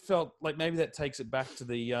know. I just felt like maybe that takes it back to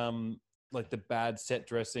the like the bad set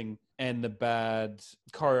dressing and the bad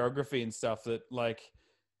choreography and stuff that like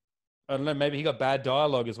I don't know, maybe he got bad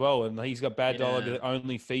dialogue as well, and he's got bad dialogue that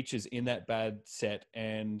only features in that bad set,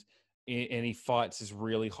 and he fights this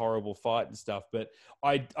really horrible fight and stuff. But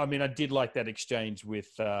I mean, I did like that exchange with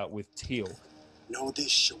Teal. Know this,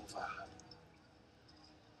 Shova.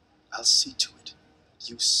 I'll see to it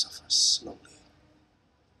you suffer slowly,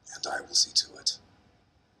 and I will see to it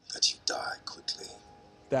that you die quickly.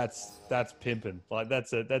 That's pimping. Like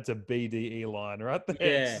that's a BDE line right there.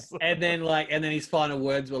 Yeah, and then his final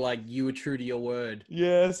words were like, "You were true to your word."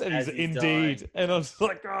 Yes, and As he's he's indeed. dying. And I was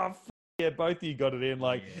like, oh, yeah, both of you got it in.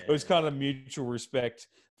 Like it was kind of mutual respect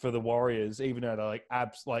for the Warriors, even though they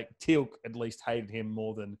like Teal'c at least hated him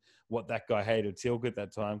more than what that guy hated Teal'c at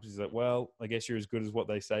that time, because he's like, well, I guess you're as good as what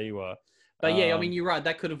they say you are. But yeah, I mean, you're right.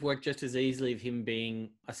 That could have worked just as easily of him being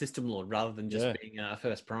a system lord rather than just being a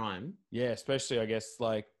first prime. Yeah, especially I guess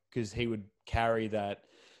like because he would carry that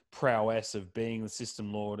prowess of being the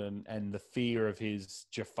system lord and the fear of his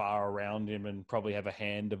Jafar around him, and probably have a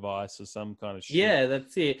hand device or some kind of shit. Yeah,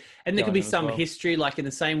 that's it. And there could be going on as some well. history, like in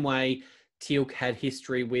the same way Teal'c had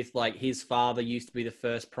history with like his father used to be the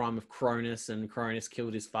first prime of Cronus, and Cronus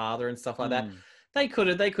killed his father and stuff like that. They could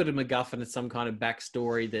have MacGuffined some kind of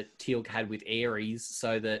backstory that Teal'c had with Ares,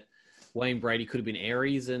 so that Wayne Brady could have been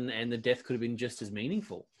Ares, and the death could have been just as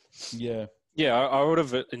meaningful. Yeah. Yeah, I would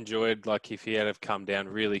have enjoyed like if he had have come down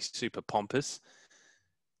really super pompous,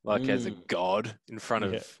 like as a god in front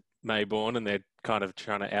of Mayborn, and they're kind of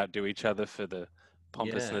trying to outdo each other for the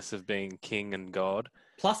pompousness of being king and god.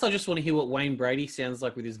 Plus, I just want to hear what Wayne Brady sounds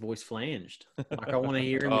like with his voice flanged. Like I want to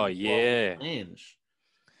hear him. Oh, with his yeah. voice flange.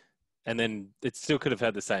 And then it still could have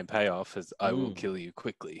had the same payoff as "I will kill you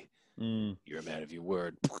quickly." You're a man of your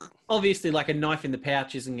word. Obviously, like a knife in the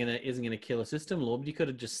pouch isn't gonna kill a system lord. But you could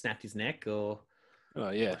have just snapped his neck or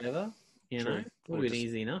whatever. You know, would have been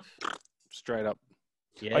easy enough. Straight up.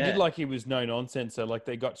 Yeah, I did like he was no nonsense. So like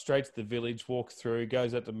they got straight to the village, walk through,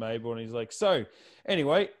 goes up to Mayborn, and he's like, so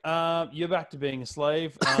anyway, you're back to being a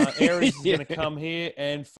slave. Ares is going to come here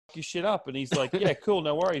and fuck your shit up. And he's like, yeah, cool,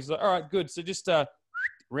 no worries. He's like, all right, good. So just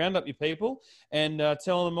round up your people and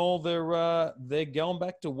tell them all they're going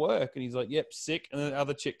back to work. And he's like, yep, sick. And then the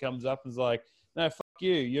other chick comes up and is like, no, fuck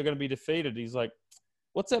you. You're going to be defeated. He's like,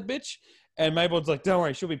 what's that bitch? And Mayborn's like, don't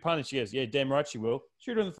worry, she'll be punished. She goes, yeah, damn right she will.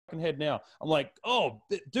 Shoot her in the fucking head now. I'm like, oh,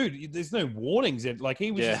 dude, there's no warnings. Like,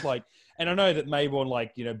 he was just like, and I know that Mayborn,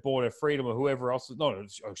 like, you know, bought her freedom or whoever else. No,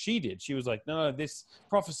 she did. She was like, no, this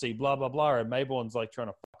prophecy, blah, blah, blah. And Mayborn's like trying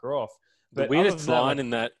to fuck her off. The weirdest line in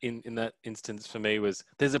that instance for me was,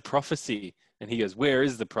 there's a prophecy. And he goes, where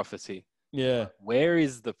is the prophecy? Yeah. Where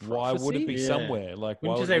is the prophecy? Why would it be somewhere? Like,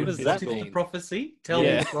 wouldn't you say, what does that mean? The prophecy? Tell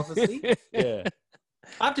me the prophecy. Yeah.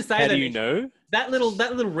 I have to say, how do you know? That little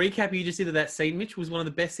recap you just did of that scene, Mitch, was one of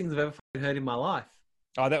the best things I've ever heard in my life.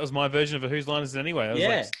 Oh, that was my version of a Whose Line Is It Anyway? I was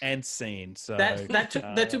like, and scene. So that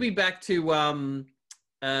took me back to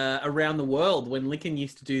Around the World, when Lincoln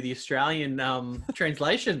used to do the Australian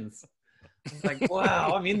translations. I was like,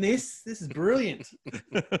 wow, I'm in this. This is brilliant.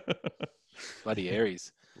 Bloody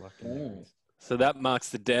Ares. So that marks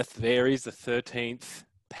the death of Ares, the 13th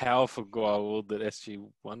powerful Goa'uld that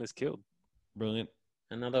SG-1 has killed. Brilliant.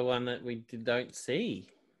 Another one that we don't see.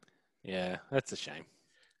 Yeah, that's a shame.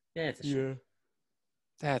 Yeah, it's a shame. Yeah.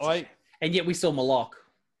 That's a shame. And yet we saw Malok,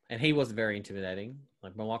 and he wasn't very intimidating.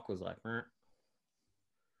 Like, Malok was like,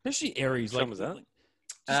 especially Ares. Which one was that?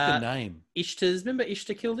 Just the name. Ishtar's. Remember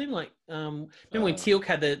Ishtar killed him? Like, remember when Teal'c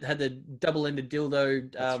had the double-ended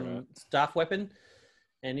dildo staff weapon,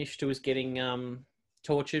 and Ishtar was getting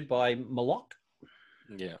tortured by Malok?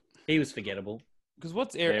 Yeah. He was forgettable. Because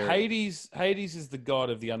what's Hades? Hades is the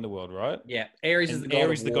god of the underworld, right? Yeah, Ares is the god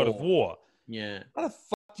Ares of the war. god of war. Yeah. How the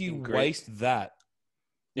fuck do you Great. waste that?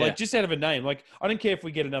 Yeah. Like, just out of a name. Like, I don't care if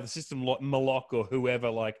we get another system like Malok or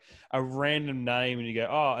whoever, like a random name, and you go,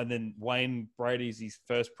 oh, and then Wayne Brady's his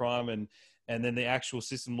first prime, and then the actual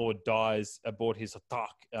system lord dies aboard his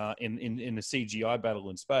attack in a CGI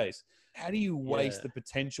battle in space. How do you waste the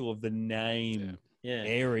potential of the name?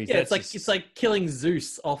 Yeah. Ares. Yeah, it's like killing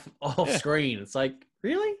Zeus off screen. It's like,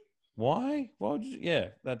 really? Why? Why would you? Yeah,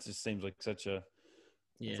 that just seems like such a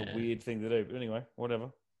it's a weird thing to do. But anyway,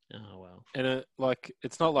 whatever. Oh well. And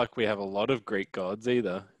it's not like we have a lot of Greek gods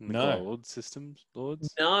either in the Goa'uld systems,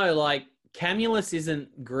 lords. No, like Camulus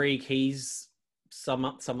isn't Greek. He's some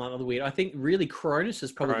other weird. I think really Cronus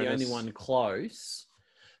is probably the only one close.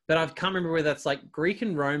 But I can't remember whether that's like Greek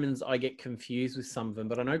and Romans. I get confused with some of them.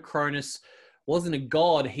 But I know Cronus wasn't a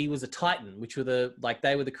god. He was a Titan, which were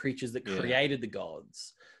they were the creatures that created the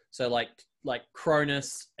gods. So like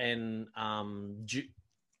Cronus and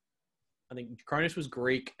I think Cronus was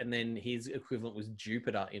Greek, and then his equivalent was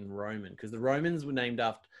Jupiter in Roman, because the Romans were named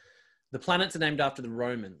after the planets are named after the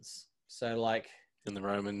Romans. So like, And the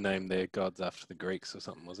Roman named their gods after the Greeks or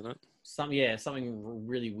something, wasn't it? something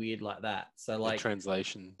really weird like that. So The like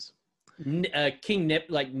translations.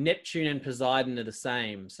 Neptune and Poseidon are the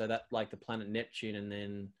same. So that like the planet Neptune, and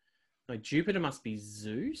then like Jupiter must be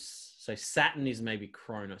Zeus. So Saturn is maybe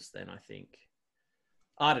Cronus then, I think.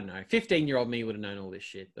 I don't know. 15-year-old me would have known all this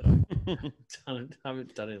shit, but I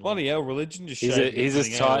haven't done it. Bloody hell, religion just He's shaped his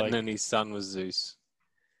everything, Titan like- and his son was Zeus.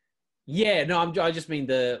 Yeah, no, I just mean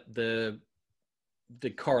the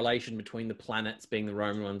correlation between the planets being the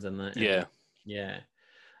Roman ones and the Yeah. yeah.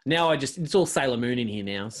 Now it's all Sailor Moon in here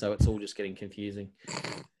now, so it's all just getting confusing.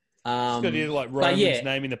 It's got to do like but Romans yeah.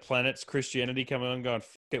 naming the planets, Christianity coming on, going,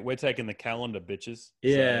 "F it, we're taking the calendar, bitches."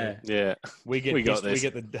 Yeah. So Yeah. we get We got we this.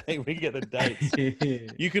 get the date, we get the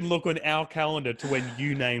dates. You can look on our calendar to when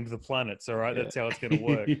you named the planets. All right, Yeah. that's how it's going to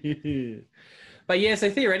work. But yeah, so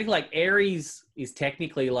theoretically, like Ares is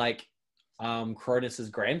technically like Cronus's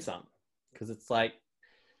grandson, because it's like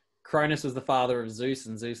Cronus was the father of Zeus,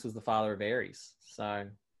 and Zeus was the father of Ares. So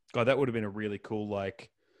God, that would have been a really cool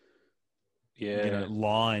Yeah. you know,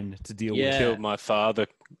 line to deal Yeah. with. Killed my father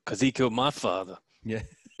because he killed my father. Yeah,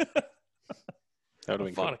 That would have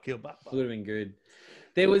been father cool. killed my it father. would have been good.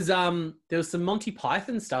 There was some Monty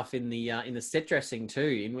Python stuff in the set dressing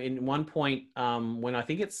too. In one point, when I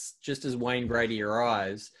think it's just as Wayne Brady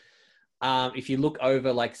arrives, if you look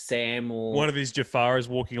over like Sam or One of his Jafaras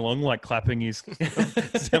walking along, like clapping his,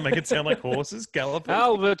 make it sound like horses galloping.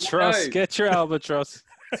 Albatross, No. get your albatross.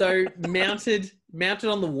 so mounted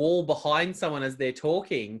on the wall behind someone as they're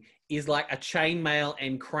talking is like a chainmail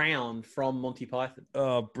and crown from Monty Python.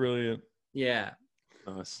 Oh, brilliant! Yeah.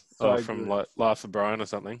 Nice. So From good. like Life of Brian or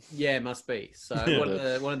something. Yeah, it must be. So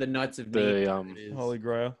Yeah. one of the Knights of The, Neat um, it is. Holy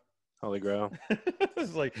Grail. Holy Grail.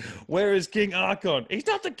 It's like, where is King Archon? He's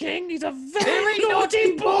not the king. He's a very Very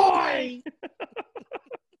naughty naughty boy.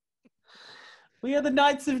 We are the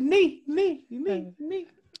Knights of Neat.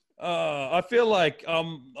 I feel like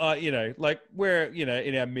you know, like we're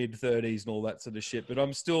in our mid 30s and all that sort of shit, but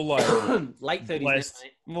I'm still like Late 30s, blessed.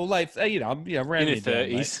 mate. Well, late, I'm around In your your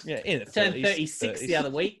 30s. 30s. Yeah, in the 30s. Turned 36 the other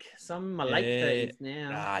week. Some of my late Yeah. 30s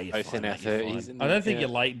now. Ah, you're Both fine, in our mate, you're 30s. fine. I don't think you're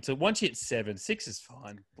late until once you hit 7. 6 is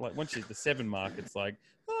fine. Like once you hit the 7 mark, it's like,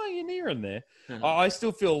 oh, you're nearing there. Uh-huh. I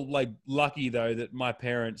still feel like lucky though that my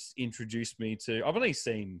parents introduced me to. I've only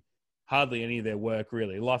seen hardly any of their work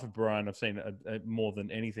really. Life of Brian, I've seen more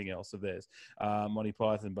than anything else of theirs. Monty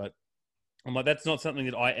Python, but I'm like, that's not something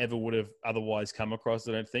that I ever would have otherwise come across.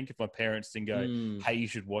 I don't think if my parents didn't go, "Hey, you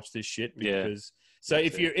should watch this shit." Yeah. Because so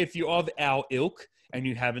That's if you're of our ilk and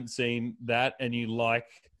you haven't seen that and you like,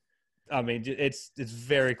 I mean, it's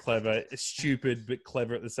very clever. It's stupid but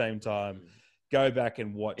clever at the same time. Go back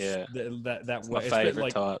and watch Yeah. that It's my work. favorite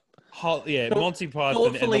Like, type. Monty Python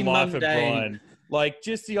and the Thoughtfully Life of mundane. Brian. Like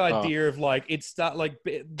just the idea of like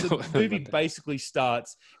the movie basically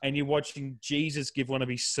starts and you're watching Jesus give one of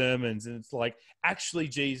his sermons and it's like actually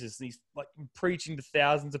Jesus and he's like preaching to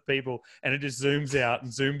thousands of people and it just zooms out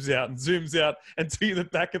and zooms out and zooms out until you're in the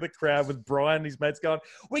back of the crowd with Brian and his mates going,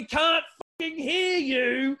 "We can't fucking hear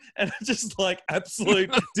you," and just like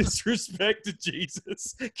absolute disrespect to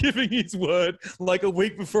Jesus giving his word like a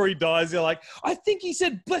week before he dies. They're like, "I think he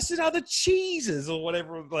said blessed are the cheeses," or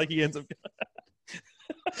whatever. Like he ends up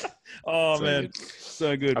oh So man, good.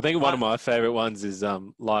 so good. I think one of my favorite ones is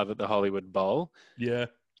Live at the Hollywood Bowl, Yeah,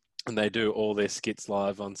 and they do all their skits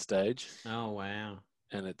live on stage, Oh, wow.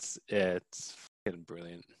 and it's fucking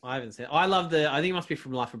brilliant. I haven't seen. I love I think it must be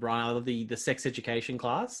from Life of Brian. I love the sex education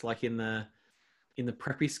class, like in the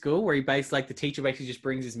preppy school, where the teacher basically just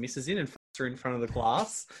brings his missus in and fucks her in front of the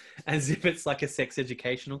class, as if it's like a sex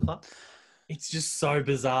educational class. It's just so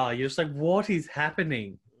bizarre. You're just like, what is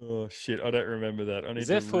happening? oh shit, I don't remember that. I need Is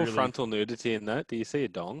there to full really... frontal nudity in that? Do you see a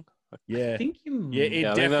dong? Yeah, I think you. Yeah, it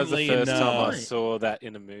Yeah, I think that was the definitely first in, time I uh, saw that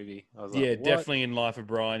in a movie. I was like, yeah, what? definitely in Life of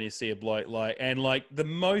Brian, you see a bloke like the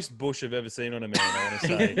most bush I've ever seen on a man. I want to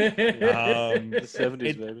say. The 70s,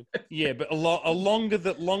 it- baby. Yeah, but a longer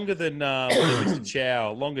than Mr.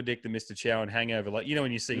 Chow, longer dick than Mr. Chow and Hangover. Like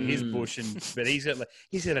when you see his bush but he's got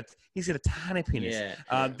a ton of penis.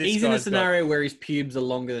 Yeah. This He's in a guy's got- scenario where his pubes are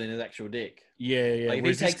longer than his actual dick. Yeah. Like if he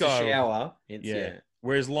Whereas this takes a guy- shower, it's Yeah.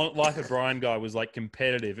 Whereas Life of Brian guy was like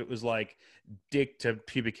competitive. It was like dick to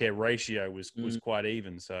pubic hair ratio was quite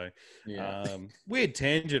even. So yeah. weird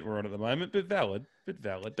tangent we're on at the moment, but valid.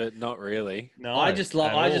 But not really. No, I just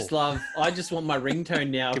want my ringtone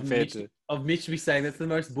now Compared of Mitch to be saying that's the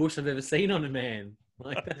most bush I've ever seen on a man.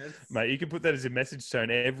 Like that's... Mate, you can put that as a message tone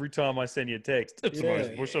every time I send you a text. It's the most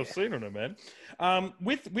Yeah. bush I've seen on it, man.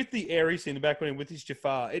 With the Aries in the background with his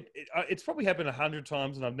Jafar, it's probably happened 100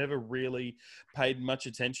 times, and I've never really paid much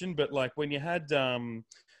attention. But like when you had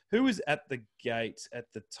who was at the gate at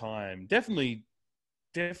the time? Definitely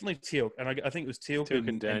Teal'c, and I think it was Teal'c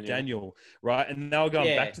and Daniel, right? And they were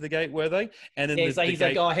going back to the gate, were they? And then he's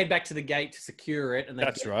like, "Oh, head back to the gate to secure it," and they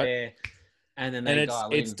That's get right. there, and then they dial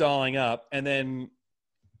in. It's dialing up, and then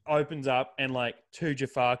opens up, and like two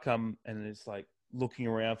Jafar come, and it's like looking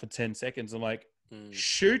around for 10 seconds. I'm like,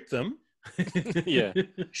 shoot them. Yeah.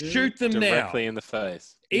 Shoot them Directly now. in the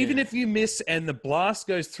face. Even if you miss and the blast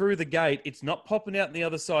goes through the gate, it's not popping out on the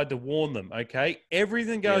other side to warn them, okay?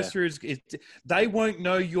 Everything goes through. They won't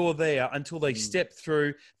know you're there until they step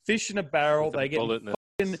through, fish in a barrel, With a they get bullet in it.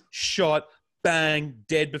 fucking shot, bang,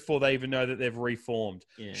 dead before they even know that they've reformed.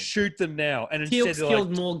 Yeah. Shoot them now. And Teal'c's instead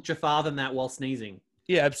killed more Jafar than that while sneezing.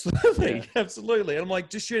 yeah, absolutely. Yeah. Absolutely. And I'm like,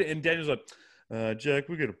 just shoot it. And Daniel's like, Jack,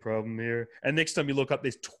 we got a problem here. And next time you look up,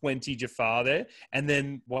 there's 20 Jafar there. And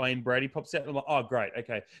then Wayne Brady pops out. And I'm like, oh, great.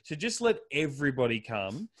 Okay. So just let everybody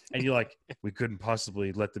come. And you're like, we couldn't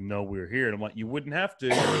possibly let them know we were here. And I'm like, you wouldn't have to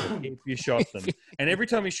if you shot them. And every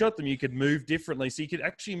time you shot them, you could move differently. So you could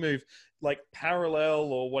actually move like parallel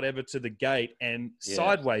or whatever to the gate and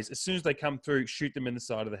sideways. As soon as they come through, shoot them in the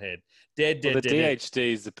side of the head. Dead. The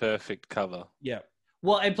DHD is the perfect cover. Yeah.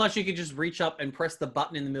 Well, and plus you could just reach up and press the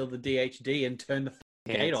button in the middle of the DHD and turn the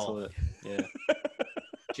gate Cancel off. it. Yeah.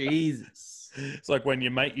 Jesus. It's like when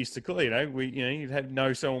your mate used to call, you'd have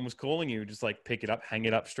know someone was calling you, just like pick it up, hang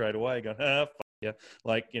it up straight away, go, fuck yeah.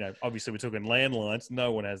 Like, obviously we're talking landlines.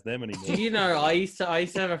 No one has them anymore. Do you know, I used to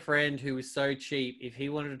have a friend who was so cheap. If he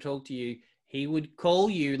wanted to talk to you, he would call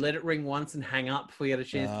you, let it ring once and hang up before you had a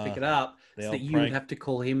chance to pick it up, the so old that you prank. would have to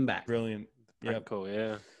call him back. Brilliant. Yeah. Yeah. Cool.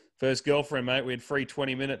 Yeah. First girlfriend, mate, we had free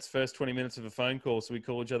 20 minutes, first 20 minutes of a phone call. So we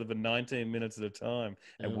call each other for 19 minutes at a time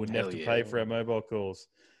and wouldn't have hell to yeah. pay for our mobile calls.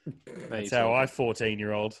 That's you how talking.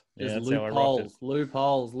 14-year-old. Yeah, Just that's how I rocked it.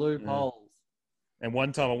 loopholes. And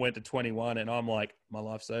one time I went to 21 and I'm like, my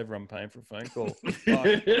life's over. I'm paying for a phone call. Fuck,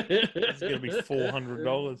 it's going to be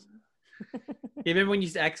 $400. You remember when you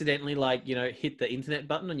used to accidentally, hit the internet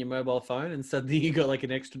button on your mobile phone and suddenly you got like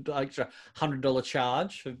an extra $100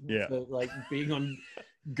 charge for being on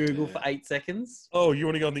Google for 8 seconds? Oh, you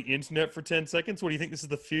want to go on the internet for 10 seconds? What do you think? This is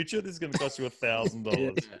the future? This is going to cost you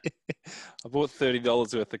 $1,000. I bought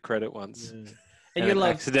 $30 worth of credit once. And And you're I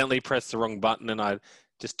like, accidentally pressed the wrong button and I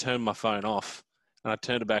just turned my phone off. And I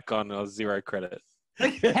turned it back on and I was 0 credit.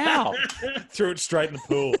 how? Threw it straight in the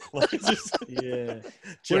pool. Like, just, Yeah.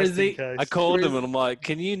 just What is in the- case. I called them and I'm like,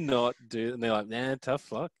 can you not do it? And they're like, nah,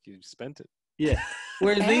 tough luck. You spent it. Yeah.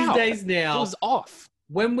 Whereas these How? days It now, was off.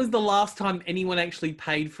 when was the last time anyone actually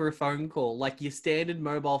paid for a phone call? Like your standard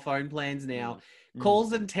mobile phone plans now,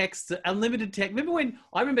 calls and texts, unlimited text.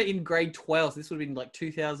 I remember in grade 12, this would have been like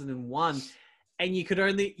 2001, and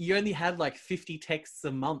you only had like 50 texts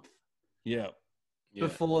a month Yeah. Yeah.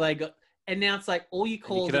 before they got, and now it's like all your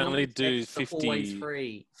calls could and only all your do texts are always 50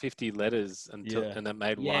 free. 50 letters until, Yeah. and that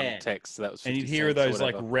made Yeah. one text. So that was 50 And you'd hear cents or those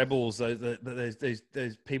like whatever. rebels,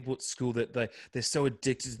 those people at school that they're so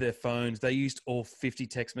addicted to their phones. They used all 50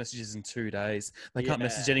 text messages in 2 days. They can't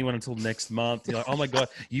message Yeah. anyone until next month. You're like, oh my God,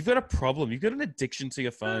 you've got a problem. You've got an addiction to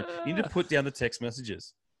your phone. You need to put down the text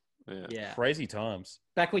messages. Yeah. Yeah. Crazy times.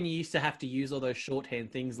 Back when you used to have to use all those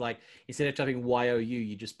shorthand things, like instead of typing YOU,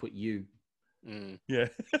 you just put U. Mm. Yeah.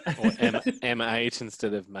 Or M8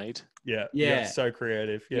 instead of mate. Yeah. Yeah. So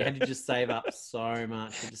creative. You Yeah. had to just save up so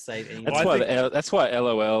much to just save anything. That's I why think- that's why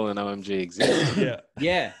LOL and OMG exist. Yeah.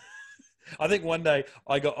 Yeah. I think one day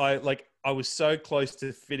I was so close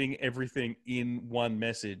to fitting everything in one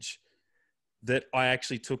message that I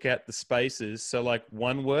actually took out the spaces. So like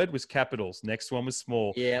one word was capitals, next one was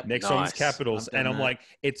small, Yeah. next one was Nice. capitals, I've done and I'm that. like,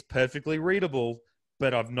 it's perfectly readable,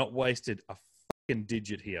 but I've not wasted a fucking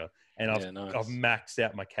digit here, and I've Yeah, nice. I've maxed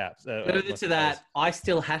out my caps. Further my to space. that, I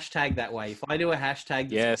still hashtag that way. If I do a hashtag,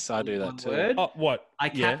 that's Yes, I do one that too. word, Oh, what?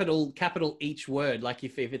 I Yeah. capital each word. Like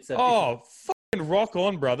if it's a Oh, fucking rock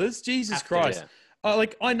on, brothers! Jesus Have to, Christ! Yeah.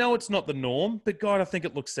 I know it's not the norm, but God, I think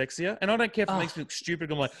it looks sexier, and I don't care if it Oh. makes me look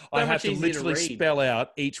stupid. I'm like, I have much to easier to literally read. spell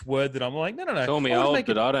out each word that I'm like, no. Call me I wanna old, make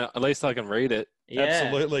but it- I don't. At least I can read it. yeah.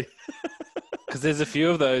 Absolutely. Because there's a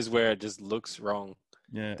few of those where it just looks wrong.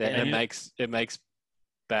 Yeah. That And it makes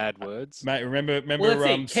bad words. Mate, remember Well,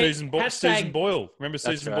 that's it. Susan Hashtag- Boyle? Remember That's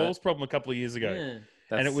Susan right. Boyle's problem a couple of years ago? Yeah.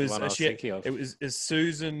 That's And it was the one I was thinking of. it was a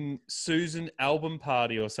Susan album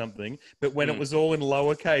party or something, but when it Mm. was all in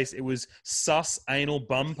lowercase, it was sus anal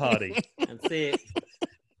bum party. That's it.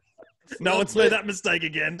 No one's made that mistake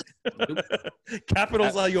again.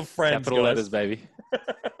 Capitals are your friends, Capital guys. letters, baby.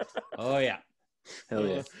 Oh yeah. Hell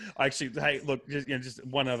yeah. Actually, hey, look, just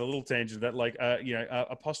one other little tangent that, like,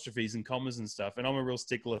 apostrophes and commas and stuff. And I'm a real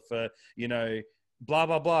stickler for, blah,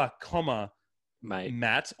 blah, blah, comma, Mate.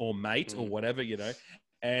 Matt or mate or whatever,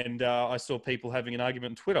 And I saw people having an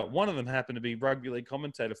argument on Twitter. One of them happened to be rugby league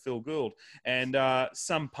commentator Phil Gould. And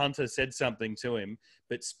some punter said something to him,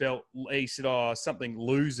 but he said, something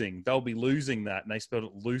losing. They'll be losing that. And they spelled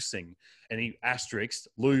it loosing. And he asterisked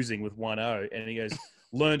losing with one O. And he goes,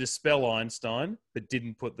 learn to spell Einstein, but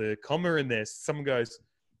didn't put the comma in there. Someone goes,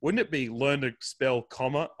 wouldn't it be learn to spell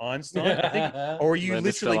comma Einstein? I think, or are you Learn to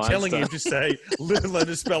literally spell telling him Einstein. to say learn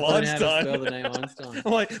to spell Learn how to Einstein? spell the name Einstein.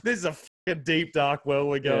 I'm like, this is a fucking deep dark well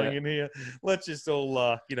we're going in here. Let's just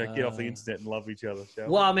all get off the internet and love each other. Shall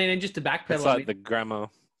we? Well, I mean, and just to backpedal, It's like the grammar,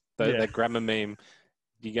 Yeah. the grammar meme.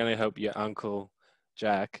 You're going to help your Uncle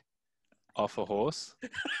Jack off a horse,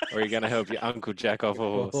 or you're going to help your Uncle Jack off a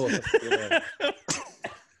horse?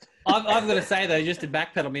 I've got to say though, just to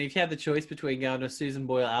backpedal, I mean, if you had the choice between going to a Susan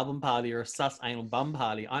Boyle album party or a sus anal bum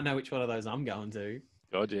party, I know which one of those I'm going to.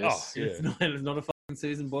 God, yes. Oh, yeah. It's not a fucking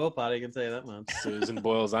Susan Boyle party, I can tell you that much. Susan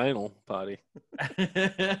Boyle's anal party.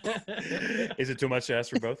 Is it too much to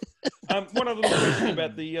ask for both? One other little question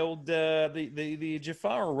about the old the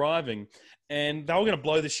Jafar arriving, and they were going to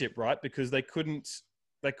blow the ship, right? Because they couldn't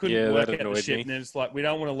Yeah, work that out the annoyed ship, me. and then it's like, we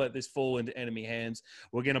don't want to let this fall into enemy hands.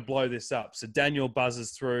 We're going to blow this up. So Daniel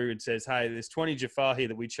buzzes through and says, "Hey, there's 20 Jafar here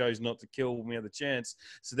that we chose not to kill when we had the chance.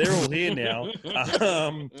 So they're all here now.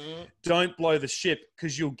 Don't blow the ship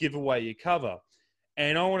because you'll give away your cover."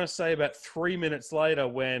 And I want to say about 3 minutes later,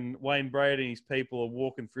 when Wayne Brady and his people are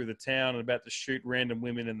walking through the town and about to shoot random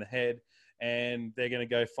women in the head, and they're going to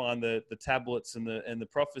go find the tablets and the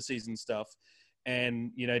prophecies and stuff.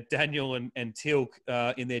 And, Daniel and Teal'c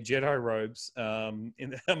in their Jedi robes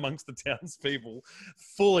amongst the townspeople,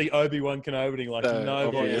 fully Obi-Wan Kenobi like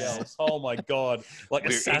nobody obvious. else. Oh, my God. Like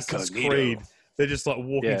We're Assassin's incognito. Creed. They're just like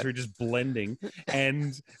walking Yeah. through, just blending.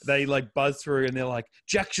 And they like buzz through and they're like,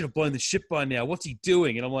 "Jack should have blown the ship by now. What's he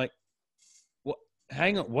doing?" And I'm like, "What?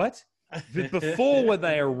 Hang on, what?" But before, when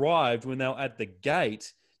they arrived, when they were at the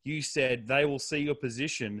gate, you said they will see your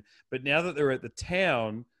position. But now that they're at the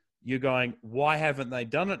town, you're going, why haven't they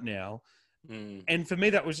done it now? Mm. And for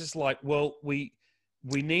me, that was just like, well, we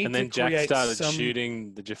need And then to Jack create started some...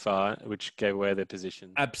 shooting the Jafar, which gave away their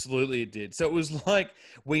position. Absolutely, it did. So it was like,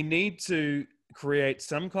 we need to create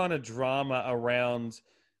some kind of drama around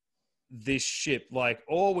this ship. Like,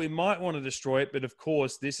 we might want to destroy it, but of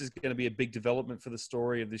course, this is going to be a big development for the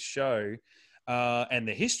story of this show. And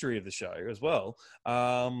the history of the show as well.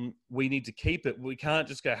 We need to keep it. We can't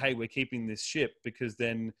just go, "Hey, we're keeping this ship," because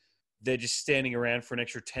then they're just standing around for an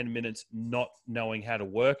extra 10 minutes not knowing how to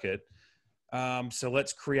work it. So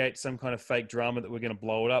let's create some kind of fake drama that we're going to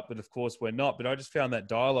blow it up. But of course we're not. But I just found that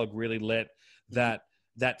dialogue really let that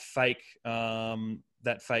fake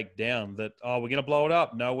down, that, "Oh, we're going to blow it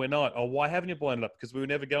up." No, we're not. "Oh, why haven't you blown it up?" "Because we were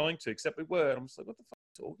never going to, except we were." And I'm just like, what the fuck are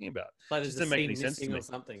you talking about? Like Just there's didn't a make any scene sense to missing me. or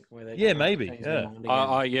something. Where they Yeah, can't maybe, change yeah. their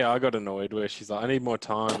mind again. I got annoyed where she's like, "I need more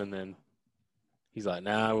time," and then he's like,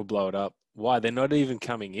 "Nah, we'll blow it up." Why? They're not even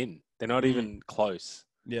coming in. They're not even close.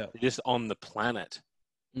 Yeah. They're just on the planet.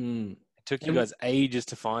 Mm. It took you guys ages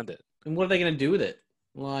to find it. And what are they going to do with it?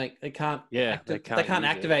 Like they can't. Yeah, they they can't can't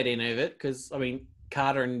use activate any of it because I mean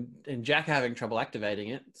Carter and Jack are having trouble activating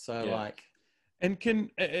it. So Yeah. like, And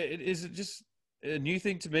is it just a new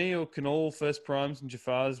thing to me, or can all First Primes and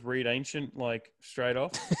Jafars read ancient like straight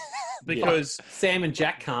off? Because Sam and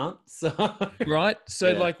Jack can't. So right,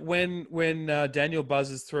 so Yeah. like when Daniel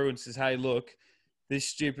buzzes through and says, "Hey, look, this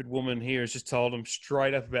stupid woman here has just told him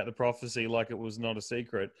straight up about the prophecy like it was not a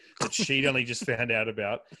secret that she'd only just found out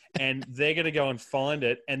about," and they're going to go and find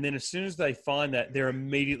it, and then as soon as they find that, they're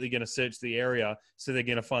immediately going to search the area, so they're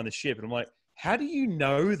going to find the ship. And I'm like, how do you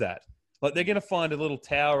know that? Like, they're going to find a little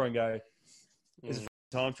tower and go, "There's a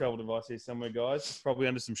time travel device here somewhere, guys. It's probably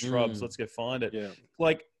under some shrubs. Let's go find it." Yeah.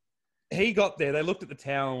 Like, he got there, they looked at the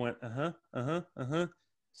tower and went,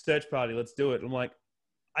 search party, let's do it. I'm like,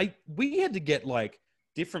 we had to get like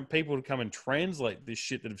different people to come and translate this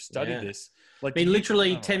shit that have studied this. Like, I mean,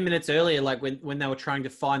 literally 10 minutes earlier, like when they were trying to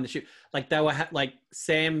find the ship, like they were like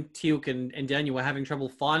Sam, Teal'c, and Daniel were having trouble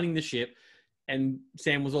finding the ship, and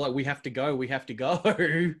Sam was all like, "We have to go, we have to go."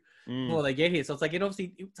 Before they get here, so it's like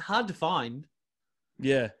it's hard to find.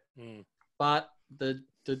 Yeah. But the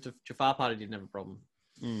Jafar party didn't have a problem.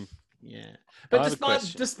 Yeah, I but have a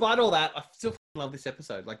question. despite all that, I still love this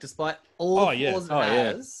episode. Like, despite all the flaws it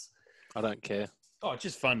has, I don't care. Oh, it's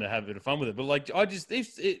just fun to have a bit of fun with it. But like,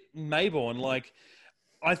 Mayborn, like,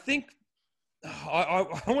 I think I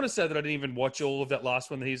want to say that I didn't even watch all of that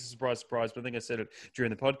last one. That he's a surprise, but I think I said it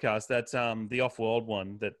during the podcast. That's the off-world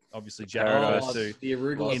one that obviously Jack Paradise. refers to. The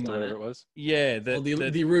Arugula Lost or whatever planet. it was. Yeah, Or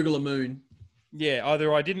the Arugula moon. yeah,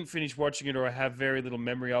 either I didn't finish watching it or I have very little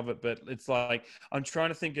memory of it. But it's like I'm trying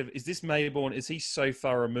to think of: is this Mayborn? Is he so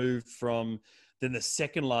far removed from than the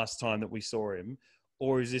second last time that we saw him?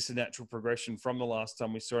 Or is this a natural progression from the last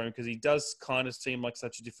time we saw him? Because he does kind of seem like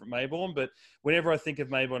such a different Mayborn. But whenever I think of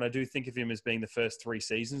Mayborn, I do think of him as being the first 3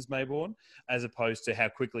 seasons Mayborn, as opposed to how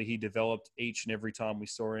quickly he developed each and every time we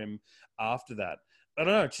saw him after that. I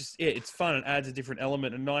don't know. It's just, it's fun. It adds a different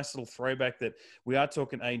element, a nice little throwback that we are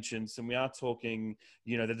talking ancients and we are talking,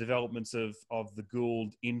 the developments of the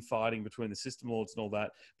Gould infighting between the System Lords and all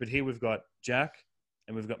that. But here we've got Jack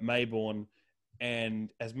and we've got Mayborn.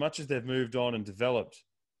 And as much as they've moved on and developed,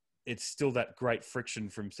 it's still that great friction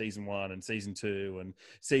from season 1 and season 2 and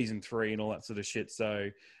season 3 and all that sort of shit. So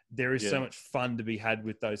there is so much fun to be had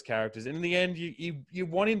with those characters. And in the end, you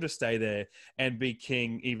want him to stay there and be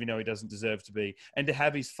king, even though he doesn't deserve to be, and to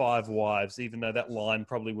have his 5 wives, even though that line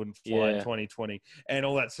probably wouldn't fly in 2020 and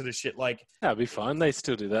all that sort of shit. Like, That'd be fine. They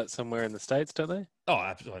still do that somewhere in the States, don't they? oh,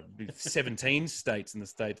 absolutely. 17 states in the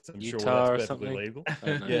States, I'm Utah sure or that's perfectly something? legal. I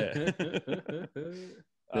don't know. Yeah.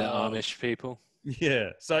 The Amish people. Yeah.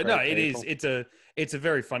 So no, Great it is. people. It's a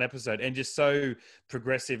very fun episode and just so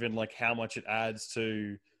progressive in like how much it adds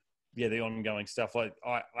to the ongoing stuff. Like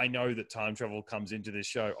I know that time travel comes into this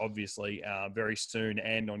show obviously very soon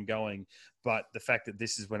and ongoing, but the fact that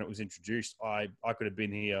this is when it was introduced, I could have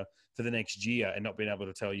been here for the next year and not been able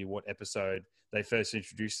to tell you what episode they first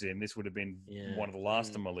introduced it in. This would have been one of the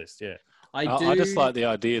last on my list. Yeah. I just like the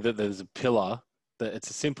idea that there's a pillar, that it's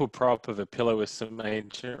a simple prop of a pillar with some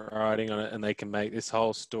ancient writing on it, and they can make this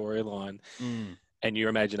whole storyline, and your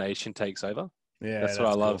imagination takes over. Yeah, that's what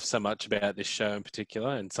I love cool. so much about this show in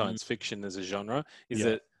particular, and science fiction as a genre, is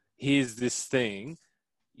that here's this thing,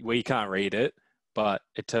 we can't read it, but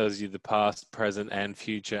it tells you the past, present, and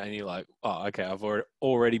future, and you're like, oh, okay, I've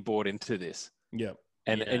already bought into this. Yeah.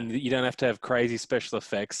 And you don't have to have crazy special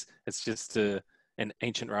effects. It's just an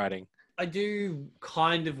ancient writing. I do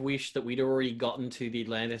kind of wish that we'd already gotten to the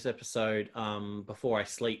Atlantis episode before I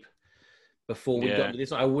sleep. Before we got to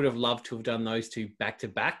this, I would have loved to have done those 2 back to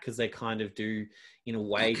back because they kind of do, in a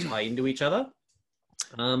way, tie into each other.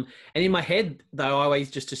 And in my head, though, I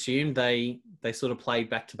always just assumed they sort of played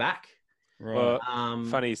back to back. Right. Well,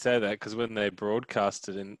 funny you say that because when they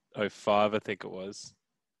broadcasted in 2005, I think it was,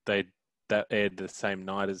 that aired the same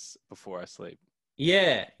night as Before I Sleep.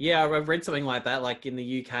 Yeah, I've read something like that, like in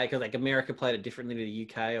the UK, because like America played it differently to the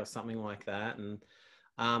UK or something like that, and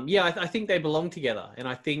I think they belong together, and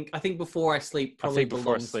I think Before I Sleep probably Before I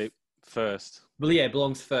belongs Sleep first. Well, yeah, it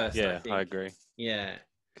belongs first. Yeah, I agree. Yeah,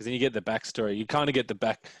 because then you get the backstory. You kind of get the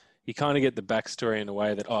backstory in a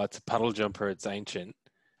way that it's a puddle jumper, it's ancient.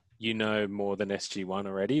 You know more than SG1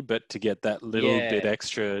 already, but to get that little bit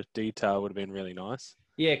extra detail would have been really nice.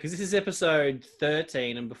 Yeah, because this is episode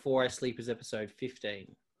 13 and Before I Sleep is episode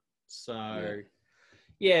 15. So,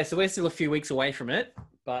 so we're still a few weeks away from it,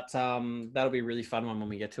 but that'll be a really fun one when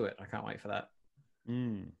we get to it. I can't wait for that.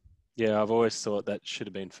 Yeah, I've always thought that should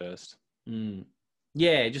have been first.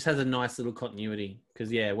 Yeah, it just has a nice little continuity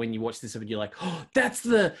because, when you watch this, you're like, oh, that's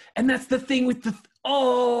the thing with the,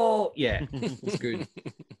 it's good.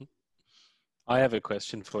 I have a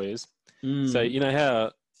question for you. So, you know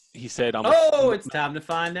how he said, it's time to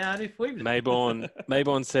find out if we've...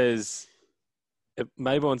 Mayborn says,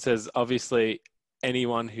 obviously,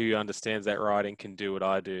 anyone who understands that writing can do what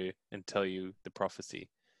I do and tell you the prophecy.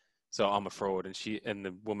 So I'm a fraud. And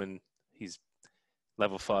the woman, he's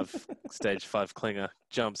level 5, stage 5 Klinger,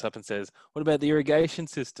 jumps up and says, what about the irrigation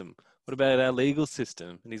system? What about our legal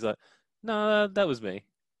system? And he's like, no, that was me.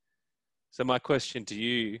 So my question to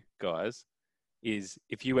you guys is,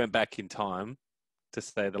 if you went back in time to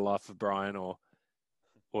say the life of Brian or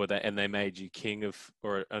that, and they made you king on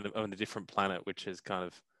a different planet, which is kind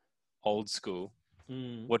of old school,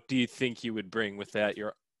 what do you think you would bring without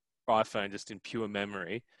your iPhone, just in pure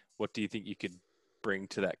memory? What do you think you could bring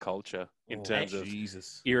to that culture in terms of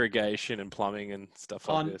irrigation and plumbing and stuff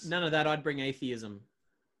like this? None of that. I'd bring atheism.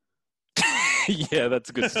 Yeah,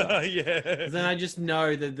 that's a good stuff. Then I just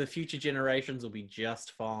know that the future generations will be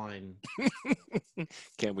just fine.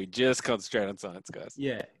 Can we just concentrate on science, guys?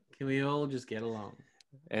 Yeah. Can we all just get along?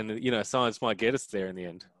 And, science might get us there in the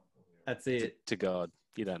end. That's it. To God.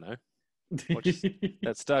 You don't know. Watch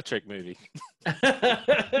that Star Trek movie.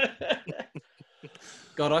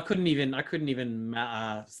 God, I couldn't even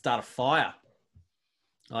start a fire.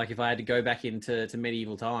 Like if I had to go back into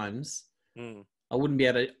medieval times, I wouldn't be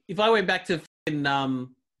able to. If I went back to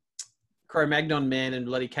Cro-Magnon man and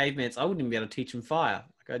bloody caveman, I wouldn't even be able to teach them fire.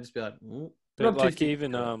 Like I'd just be like, But like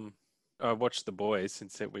even I watched The Boys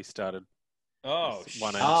since we started. Oh,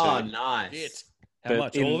 One and oh, two. nice. shit. How But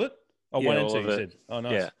much? All of it? Oh, yeah, 1 and all 2, of you it. said. Oh,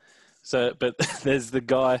 nice. Yeah. So, but there's the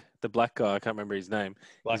guy, the black guy. I can't remember his name.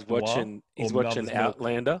 Black he's Noir watching. He's or watching Mother's Milk?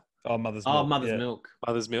 Outlander. Oh, Mother's Oh, Milk. Mother's yeah. Milk.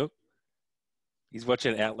 Mother's Milk. He's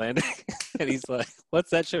watching Outlander, and he's like, "What's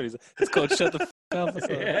that show?" He's like, "It's called Shut the F Up." It's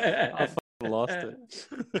like, I fucking lost it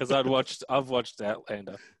because I've watched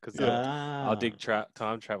Outlander because I'll dig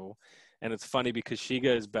time travel, and it's funny because she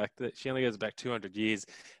only goes back 200 years,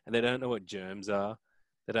 and they don't know what germs are.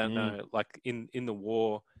 They don't know, like in the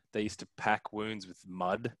war, they used to pack wounds with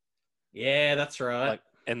mud, Yeah, that's right.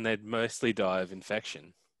 and they'd mostly die of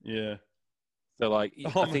infection. Yeah. So, like,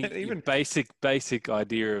 Oh, I think man, even- basic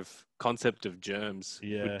idea of concept of germs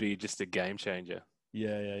Yeah. would be just a game changer.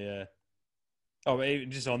 Yeah. Oh, even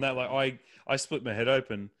just on that, like I split my head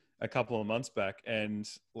open a couple of months back, and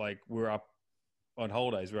like we're up on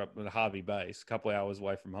holidays. We're up at Harvey Base, a couple of hours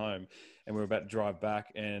away from home, and we're about to drive back.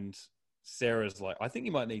 And Sarah's like, "I think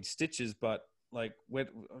you might need stitches, but like,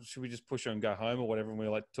 should we just push her and go home or whatever?" And we're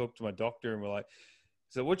like, talk to my doctor, and we're like,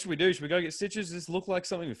 "So what should we do? Should we go get stitches? Does this look like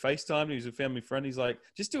something?" We FaceTimed. He's a family friend. He's like,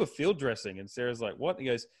 "Just do a field dressing." And Sarah's like, "What?" He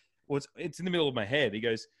goes, "Well, it's in the middle of my head." He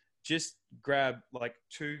goes, "Just grab like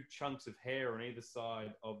 2 chunks of hair on either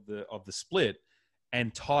side of the split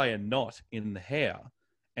and tie a knot in the hair,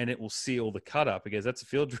 and it will seal the cut up." He goes, "That's a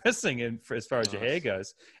field dressing, and as far as your hair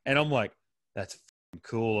goes." And I'm like, "That's f***ing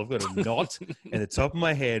cool. I've got a knot at the top of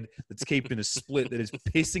my head that's keeping a split that is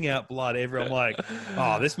pissing out blood everywhere." I'm like,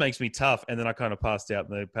 "Oh, this makes me tough." And then I kind of passed out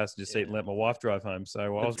in the passenger seat and let my wife drive home. So I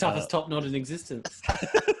was The toughest top knot in existence.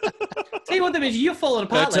 Tell you what, that means you're falling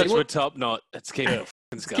apart. Don't touch lady. my top knot. Let's keep it.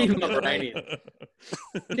 Keep it Mediterranean.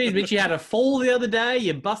 Jeez, bitch, you had a fall the other day.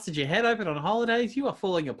 You busted your head open on holidays. You are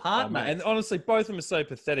falling apart, Oh, mate. man. And honestly, both of them are so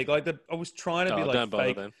pathetic. Like I was trying to be like don't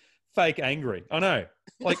bother then. fake angry. I know.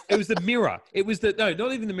 Like it was the mirror. It was no,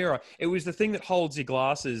 not even the mirror. It was the thing that holds your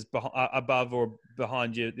glasses above or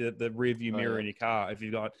behind you, the rear view mirror in your car. If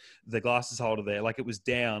you've got the glasses holder there, like it was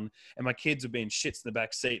down, and my kids were being shits in the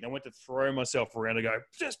back seat, and I went to throw myself around and go,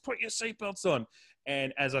 "Just put your seatbelts on."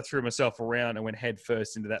 And as I threw myself around, I went head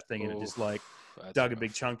first into that thing, and it just like dug a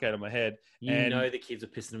big chunk out of my head. You and, know the kids are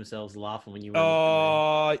pissing themselves laughing when you were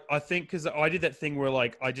Oh, I think because I did that thing where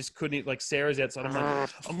like I just couldn't. Like Sarah's outside,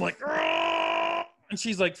 I'm like, "Argh!" And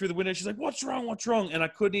she's like through the window. She's like, "What's wrong? What's wrong?" And I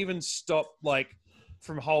couldn't even stop like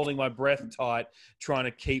from holding my breath tight, trying to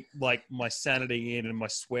keep like my sanity in and my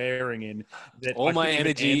swearing in. That All I my couldn't even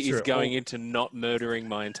energy answer is it. going into not murdering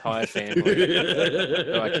my entire family.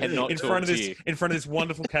 So I cannot in talk front of to this you. in front of this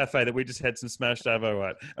wonderful cafe that we just had some smashed avo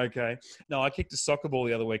at. Okay. No, I kicked a soccer ball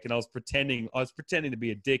the other week and I was pretending to be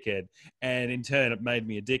a dickhead, and in turn it made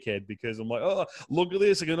me a dickhead because I'm like, "Oh, look at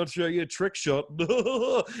this, I'm gonna show you a trick shot."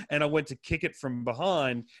 And I went to kick it from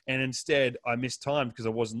behind, and instead I mistimed because I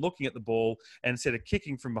wasn't looking at the ball, and instead of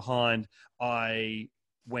kicking from behind, I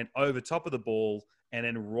went over top of the ball and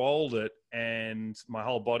then rolled it, and my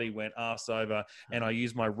whole body went arse over, and I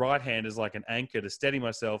used my right hand as like an anchor to steady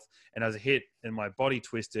myself, and as a hit and my body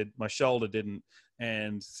twisted, my shoulder didn't,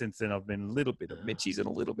 and since then I've been a little bit of mitchies and a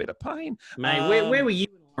little bit of pain. Mate, where were you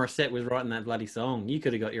when Morissette was writing that bloody song? You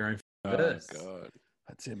could have got your own verse. Oh God,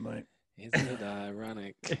 That's it, mate. isn't it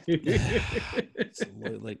ironic?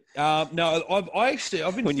 Absolutely. No, I've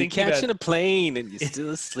been When you're thinking catching about... a plane and you're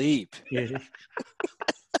still asleep, Yeah.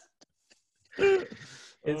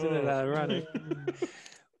 isn't it ironic?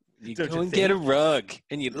 You Don't go you and get a think? rug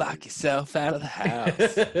and you lock yourself out of the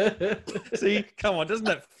house. See, come on, doesn't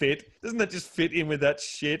that fit? Doesn't that just fit in with that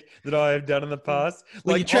shit that I have done in the past?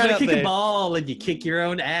 When you I'm try to out kick there- a ball and you kick your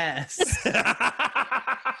own ass.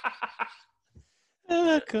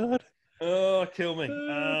 Oh God. Oh, kill me.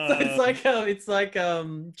 So it's like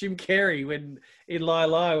Jim Carrey when in Lie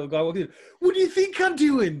Lie, the guy walks in, "What do you think I'm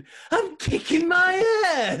doing? I'm kicking my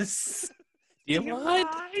ass." Do you mind?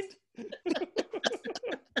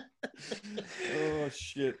 Oh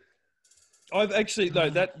shit. I've actually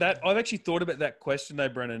I've actually thought about that question though,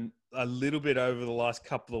 Brennan, a little bit over the last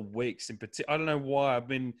couple of weeks. In particular, I don't know why. I've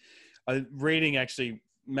been reading actually,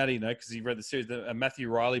 Matty, because he read the series, the Matthew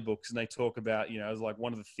Riley books, and they talk about, as like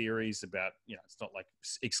one of the theories about, it's not like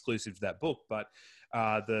exclusive to that book, but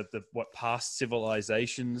the what past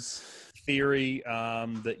civilizations theory,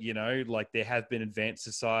 that like there have been advanced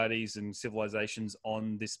societies and civilizations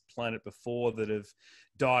on this planet before that have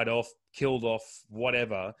died off, killed off,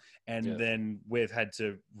 whatever, and then we've had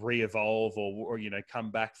to re-evolve or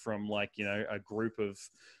come back from like a group of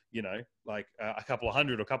like a couple of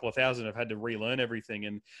hundred or a couple of thousand have had to relearn everything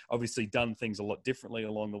and obviously done things a lot differently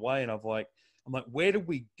along the way. And I'm like, where did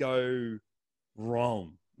we go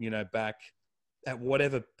wrong? Back at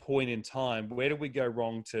whatever point in time, where did we go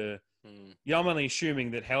wrong to? I'm only assuming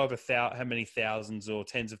that how many thousands or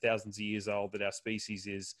tens of thousands of years old that our species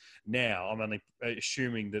is now. I'm only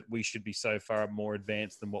assuming that we should be so far more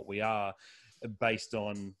advanced than what we are, based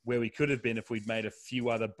on where we could have been if we'd made a few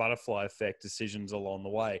other butterfly effect decisions along the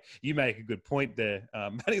way. You make a good point there,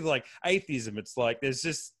 Matty. Like atheism, it's like there's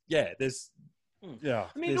just there's I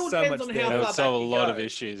mean, it all there's so depends much on there. how That far would solve a back you lot go. of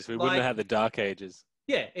issues. We Like- wouldn't have had the Dark Ages.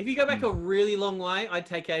 Yeah, if you go back a really long way, I'd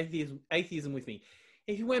take atheism with me.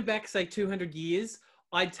 If you went back, say, 200 years,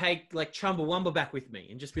 I'd take like Chumbawamba back with me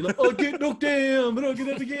and just be like, "I'll get knocked down, but I'll get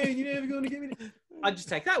up again. You're never going to get me down." I'd just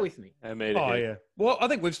take that with me. I made it. Oh hit. yeah. Well, I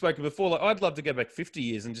think we've spoken before. Like, I'd love to go back 50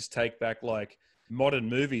 years and just take back like modern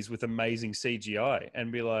movies with amazing CGI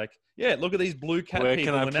and be like, yeah, look at these blue cat Where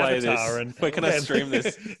people can I in play Avatar. this? And Where can I stream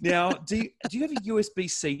this? Now, do you have a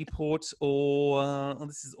USB-C port or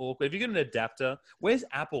this is awkward. If you get an adapter, where's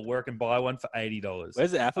Apple where I can buy one for $80?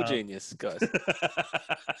 Where's the Apple Genius, guys?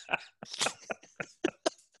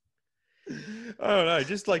 I don't know,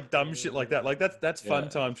 just like dumb shit like that. Like that's fun Yeah.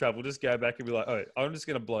 time travel. Just go back and be like, oh, I'm just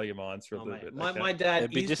gonna blow your minds for a Oh, little mate. bit. My, Okay. my dad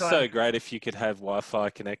It'd be is just time- so great if you could have Wi-Fi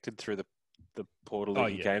connected through the portal that Oh,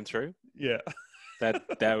 you yeah. came through. Yeah.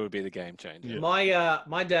 That would be the game changer. Yeah.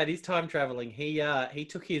 My dad is time traveling. He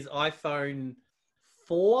took his iPhone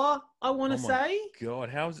 4, I want to Oh my say. God,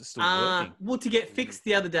 how is it still working? Well, to get fixed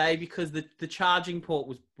the other day because the charging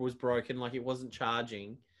port was broken, like it wasn't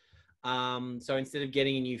charging. So instead of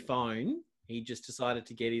getting a new phone, he just decided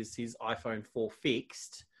to get his iPhone 4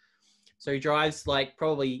 fixed. So he drives like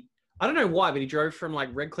probably, I don't know why, but he drove from like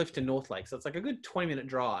Redcliffe to North Lakes. So it's like a good 20-minute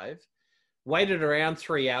drive. Waited around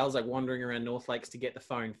 3 hours, like wandering around North Lakes to get the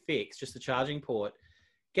phone fixed, just the charging port.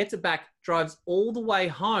 Gets it back, drives all the way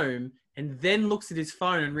home, and then looks at his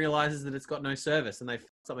phone and realizes that it's got no service and they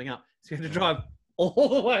fucked something up. So he had to drive all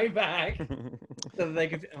the way back so that they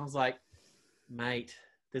could. I was like, mate,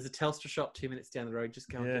 there's a Telstra shop 2 minutes down the road. Just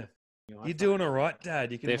go and Yeah. get your You're iPhone. doing all right,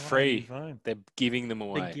 Dad. You can They're buy a new free. phone. They're giving them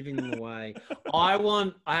away. They're giving them away. I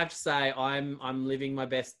have to say, I'm living my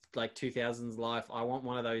best like 2000s life. I want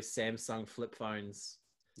one of those Samsung flip phones.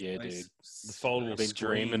 Yeah, Those dude. The foldable I've been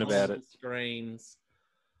dreaming screens. about it. Screens.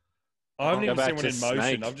 I haven't Go even back seen one to in motion.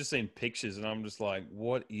 Snake. I've just seen pictures, and I'm just like,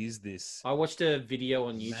 "What is this?" I watched a video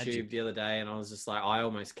on YouTube Magic. the other day, and I was just like, I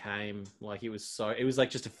almost came. Like it was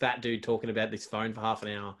like just a fat dude talking about this phone for half an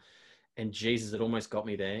hour, and Jesus, it almost got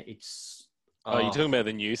me there. It's Oh, you're talking about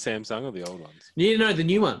the new Samsung or the old ones? no, the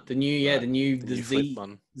new one, the new Right. the new The the new Z flip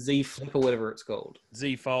one. Z Flip or whatever it's called.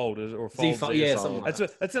 Z Fold or Z Fold Fold, Z or yeah, something. something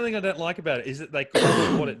like That's the thing I don't like about it is that they call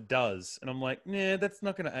it what it does, and I'm like, nah, that's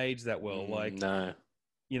not going to age that well. Like, No.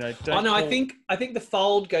 Oh don't no, I call- think the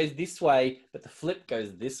fold goes this way, but the flip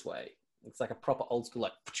goes this way. It's like a proper old school,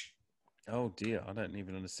 like Oh dear, I don't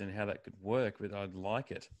even understand how that could work, but I'd like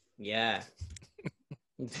it. yeah,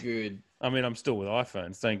 it's good. I mean, I'm still with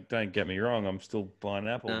iPhones. Don't get me wrong. I'm still buying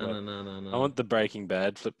Apple. No, but no. I want the Breaking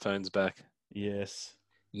Bad flip phones back. yes,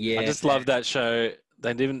 Yeah, I just love that show.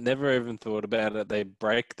 They never even thought about it. They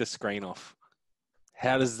break the screen off.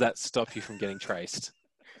 How does that stop you from getting traced?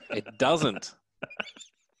 It doesn't.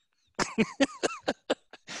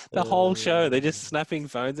 The whole show, they're just snapping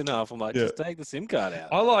phones in half. I'm like, Yeah. just take the SIM card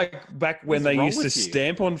out. I like back when What's they wrong used to with you?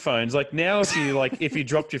 stamp on phones. Like now, if you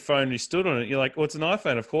dropped your phone and you stood on it, you're like, well, it's an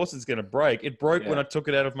iPhone. Of course, it's going to break. It broke when Yeah. I took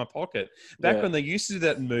it out of my pocket. Back Yeah. when they used to do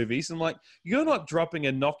that in movies, I'm like, you're not dropping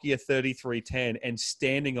a Nokia 3310 and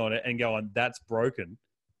standing on it and going, that's broken.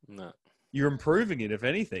 No. You're improving it, if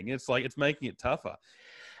anything. It's like it's making it tougher.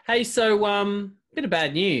 Hey, so bit of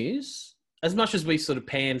bad news. As much as we sort of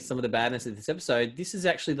panned some of the badness of this episode, this is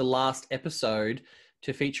actually the last episode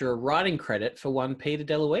to feature a writing credit for one Peter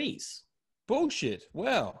DeLuise. Bullshit.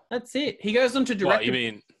 Wow. That's it. He goes on to direct. What, you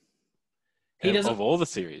mean He doesn't- of all the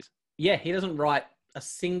series? Yeah, he doesn't write a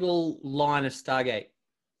single line of Stargate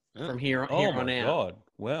Yeah. from here Oh on my out. God.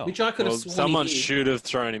 Wow. Which I could Well, have sworn someone he did. should have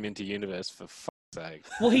thrown him into universe for fuck's sake.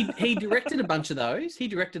 Well, he directed a bunch of those. He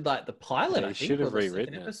directed like the pilot, Yeah, I he think, should or have the second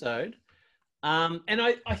rewritten it. episode. And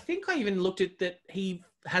I think I even looked at that he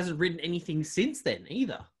hasn't written anything since then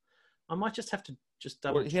either. I might just have to just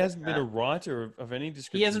double. Well, he check hasn't been that. a writer of any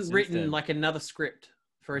description. He hasn't since written then. like another script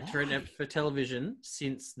for Why? for television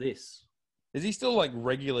since this. Is he still like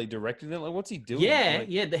regularly directing it? Like, what's he doing? Yeah, Like,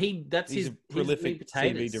 yeah. That's he's his a his prolific meat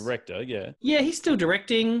TV potatoes. director. Yeah. Yeah, he's still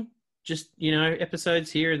directing. Just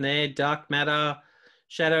episodes here and there. Dark Matter,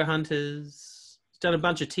 Shadowhunters. He's done a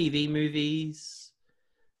bunch of TV movies.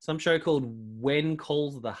 Some show called When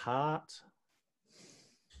Calls the Heart.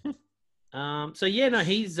 So yeah, no,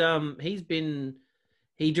 he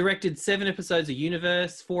directed 7 episodes of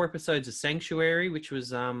Universe, 4 episodes of Sanctuary, which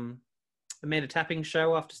was Amanda Tapping's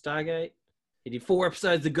show after Stargate. He did 4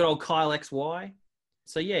 episodes of good old Kyle XY.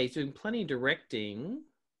 So yeah, he's doing plenty of directing.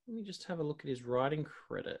 Let me just have a look at his writing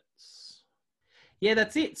credits. Yeah,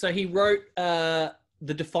 that's it. So he wrote The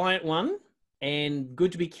Defiant One and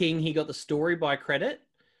Good to Be King. He got the story by credit.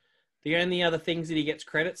 The only other things that he gets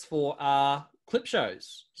credits for are clip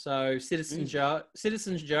shows. So Citizen Joe,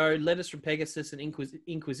 Letters from Pegasus, and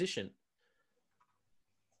Inquisition.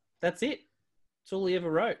 That's it. That's all he ever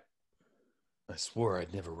wrote. I swore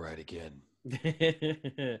I'd never write again.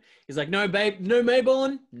 He's like, no, babe, no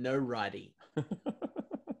Mayborn, no righty.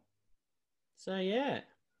 So, yeah.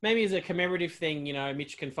 Maybe as a commemorative thing, you know,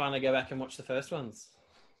 Mitch can finally go back and watch the first ones.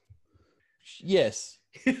 Yes.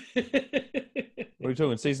 What are we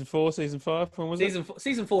talking? Season 4, season 5? When was it?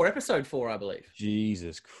 Season 4, episode 4, I believe.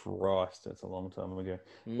 Jesus Christ, that's a long time ago.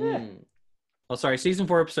 Yeah. Oh, sorry. Season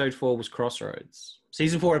 4, episode 4 was Crossroads.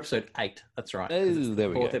 Season 4, episode 8. That's right. Oh, there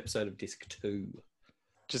we go. 4th episode of Disc 2.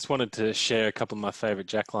 Just wanted to share a couple of my favourite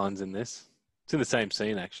Jack lines in this. It's in the same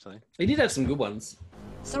scene, actually. He did have some good ones.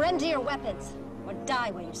 Surrender your weapons, or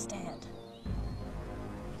die where you stand.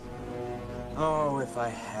 Oh, if I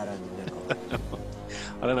had a nickel.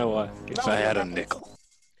 I don't know why. If I had a nickel.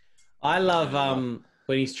 I love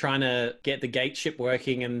when he's trying to get the gate ship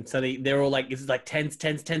working, and so they're all like, this is like tense.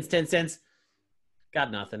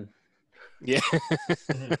 Got nothing. Yeah.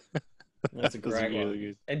 That's a great really one.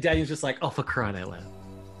 good. And Daniel's just like, oh, for crying out loud.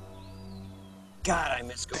 God, I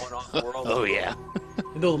miss going off world. Oh, yeah.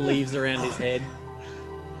 With all the leaves around his head.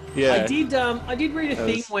 Yeah. I did read a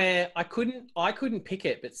thing where I couldn't pick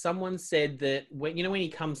it, but someone said that when he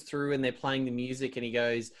comes through and they're playing the music and he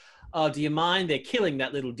goes, "Oh, do you mind? They're killing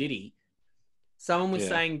that little ditty." Someone was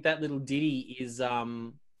saying that little ditty is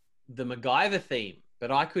the MacGyver theme,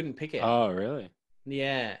 but I couldn't pick it. Oh, really?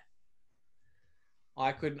 Yeah.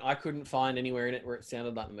 I couldn't find anywhere in it where it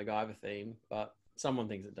sounded like the MacGyver theme, but someone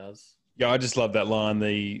thinks it does. Yeah, I just love that line.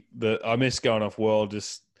 The I miss going off world.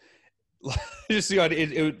 Just the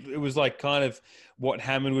idea. It was like kind of what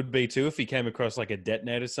Hammond would be too if he came across like a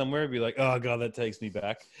detonator somewhere. He'd be like, oh god, that takes me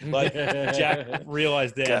back. Like Jack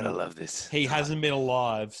realized then Gotta love this. he hasn't been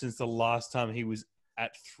alive since the last time he was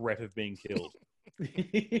at threat of being killed.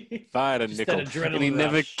 If I had a Just nickel, that adrenaline and he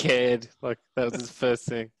never rush. cared. Like that was his first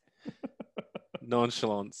thing.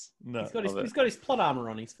 Nonchalance. No, He's got his plot armor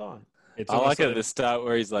on. He's fine. it's I almost like it at the start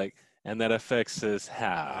where he's like, and that affects us how?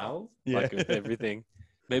 How? Like with everything.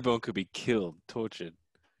 Maybe one could be killed, tortured.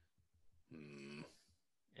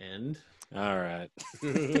 And All right.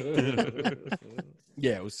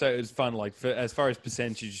 Yeah, it was fun. Like as far as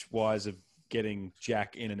percentage wise of getting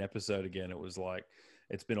Jack in an episode again, it was like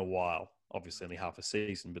it's been a while. Obviously, only half a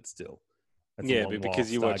season, but still. That's a Yeah, long but while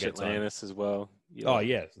because you watch Stargate time. Atlantis as well. Oh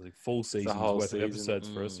yeah, it's like full seasons whole worth season. of episodes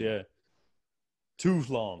for us. Yeah, too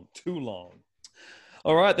long.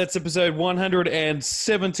 All right, that's episode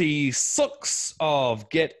 176 of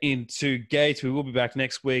Get Into Gate. We will be back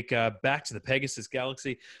next week, back to the Pegasus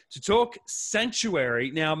Galaxy to talk Sanctuary.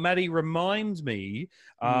 Now, Maddie, remind me,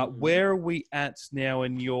 where are we at now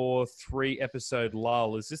in your 3-episode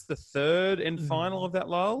lull? Is this the third and final of that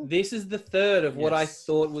lull? this is the third of what I Yes.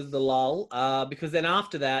 thought was the lull, because then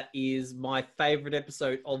after that is my favorite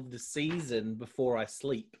episode of the season, Before I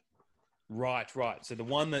Sleep. Right. So the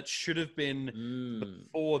one that should have been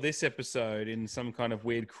before this episode in some kind of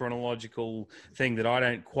weird chronological thing that I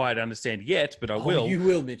don't quite understand yet, but I will. You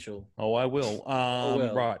will, Mitchell. Oh, I will.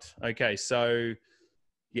 will. Right. Okay. So,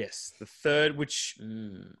 yes, the third, which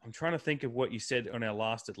I'm trying to think of what you said on our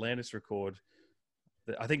last Atlantis record.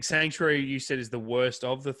 I think Sanctuary you said is the worst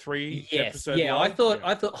of the 3 Yes, episodes. yeah. I thought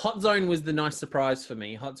Hot Zone was the nice surprise for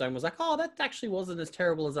me. Hot Zone was like, oh, that actually wasn't as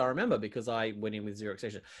terrible as I remember because I went in with zero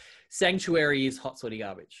expectation. Sanctuary is hot, sweaty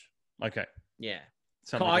garbage. Okay. Yeah,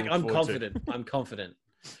 Something to look I'm forward to. confident. I'm confident.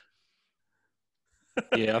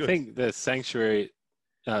 Yeah, I Good. think the Sanctuary,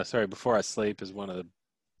 Before I Sleep is one of the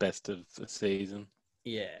best of the season.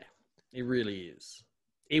 Yeah, it really is.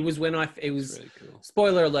 It was when it was Really cool.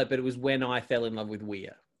 spoiler alert, but it was when I fell in love with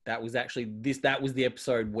Weir. That was actually that was the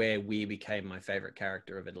episode where Weir became my favorite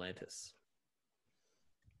character of Atlantis.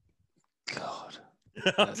 God,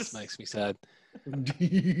 that just makes me sad.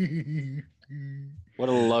 What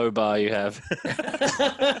a low bar you have.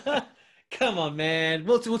 Come on, man.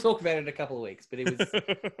 We'll talk about it in a couple of weeks, but it was.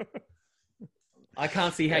 I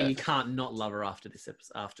can't see how you can't not love her after this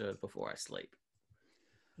episode, after Before I Sleep.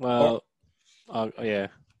 Well, yeah.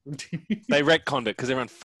 They retconned it because everyone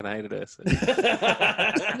hated her. So.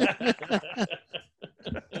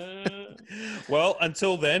 Well,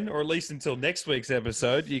 until then, or at least until next week's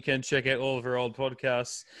episode, you can check out all of our old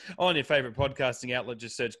podcasts on your favorite podcasting outlet.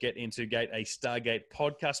 Just search Get Into Gate, a Stargate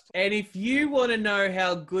podcast. And if you want to know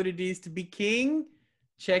how good it is to be king,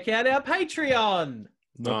 check out our Patreon.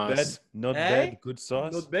 Not Nice. bad. Not Hey? bad. Good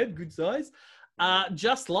size. Not bad, good size.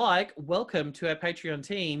 Just like, welcome to our Patreon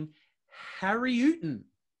team, Harry Uton.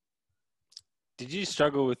 Did you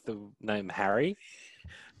struggle with the name Harry?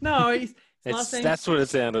 No, his last name That's what it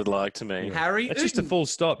sounded like to me. Harry That's just a Uton. full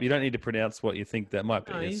stop. You don't need to pronounce what you think that might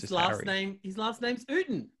be. No, It's his just last Harry. name's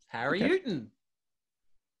Uton. Harry Okay. Uton.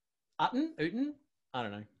 Uton? I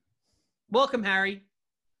don't know. Welcome, Harry.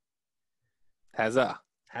 Hazza.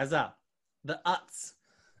 Hazza. The Uts.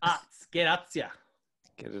 Uts. Get Uts ya.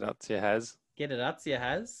 Get it up to your Haz. Get it Uts ya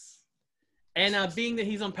has. And being that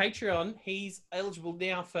he's on Patreon, he's eligible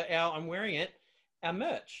now for I'm wearing it, our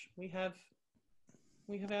merch. We have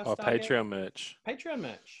our Oh, Stargate Patreon merch. Patreon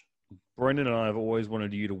merch. Brendan and I have always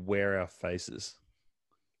wanted you to wear our faces.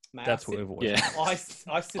 Mate, That's I what sit, we've always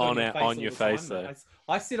Yeah. I sit On on, your our- face on all your the time, face, mate.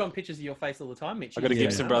 though. I sit on pictures of your face all the time, Mitch. I got a You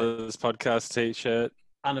Gibson know. Brothers podcast T-shirt.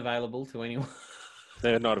 Unavailable to anyone.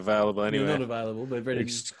 They're not available They're anyway. not available. But Brendan,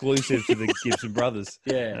 Exclusive to the Gibson brothers.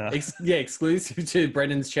 yeah, exclusive to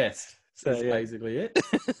Brendan's chest. So, That's yeah. basically it.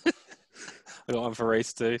 I got one for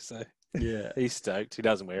Reese too, so Yeah, he's stoked. He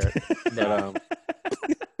doesn't wear it. But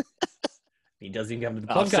he doesn't come to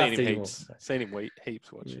the I've podcast seen him anymore. Seen him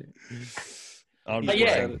heaps watch it. I'm But just,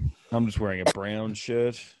 yeah. wearing, I'm just wearing a brown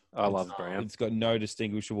shirt. I love Brown. It's got no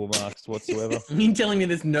distinguishable marks whatsoever. You telling me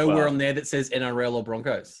there's nowhere Well- on there that says NRL or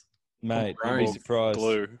Broncos? Mate, Brown. you'd be surprised.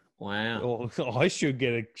 Glue. Wow. Oh, I should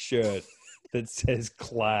get a shirt that says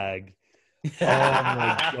Clag. Oh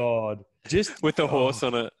my god! Just With the horse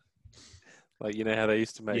on it. Like, you know how they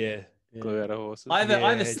used to make Yeah, glue out of horses? I have a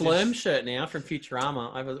Yeah, Slurm just- shirt now from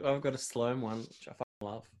Futurama. I've got a Slurm one, which I fucking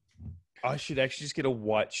love. I should actually just get a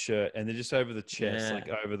white shirt and then just over the chest, Yeah. like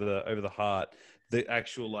over the heart, the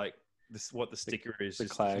actual like this what the sticker is, the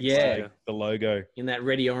just Clag Yeah. sticker. the logo. In that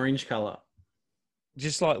reddy orange color.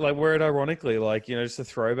 Just like wear it ironically, like just a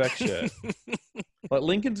throwback shirt. Like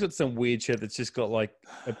Lincoln's got some weird shirt that's just got like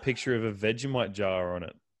a picture of a Vegemite jar on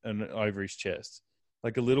it and over his chest,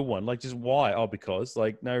 like a little one. Like just why? Oh, because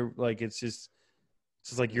like no, like it's just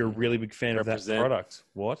like you're a really big fan of that Represent. product.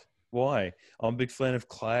 What? Why? I'm a big fan of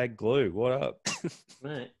Clag glue. What up?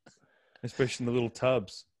 Right. Especially in the little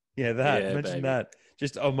tubs. Yeah, that. Yeah, Imagine baby. that.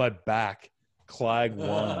 Just on my back, Clag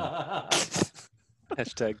one.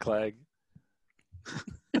 Hashtag Clag.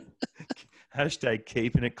 Hashtag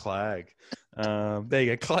keeping it Clag. There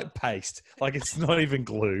you go. Clag paste. Like it's not even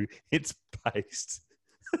glue. It's paste.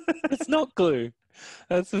 It's not glue.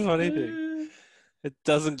 That's the funny thing. It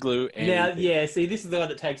doesn't glue anything. Now, yeah, see, this is the one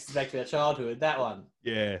that takes us back to our childhood. That one.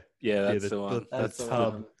 Yeah. Yeah, that's Yeah, the one. That's the the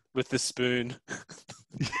tub. one. With the spoon.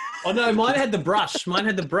 Oh no, mine had the brush. Mine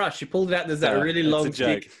had the brush. You pulled it out. There's that Yeah, really that's long a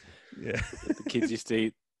joke. stick. Yeah. The kids used to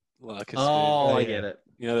eat like a spoon. Oh, I Yeah. get it.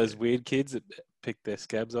 You know those weird kids that picked their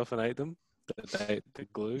scabs off and ate them? That ate the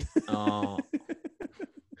glue? Oh,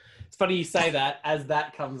 it's funny you say that as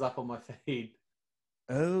that comes up on my feed.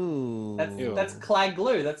 Oh. Ew. That's Clag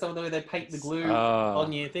glue. That's the way they paint the glue Oh,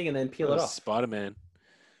 on your thing and then peel that it was off. Spider-Man.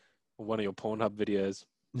 Or one of your Pornhub videos.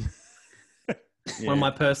 One of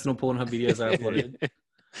my personal Pornhub videos I uploaded.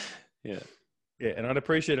 Yeah. Yeah, and I'd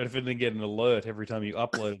appreciate it if it didn't get an alert every time you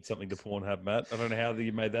uploaded something to Pornhub, Matt. I don't know how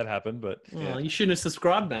you made that happen, but Oh, you shouldn't have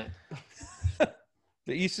subscribed, Matt.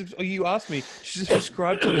 you asked me, you should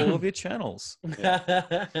subscribe to all of your channels.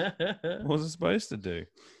 What was it supposed to do?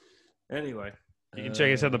 Anyway, you can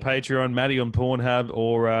check us out on the Patreon, Matty on Pornhub,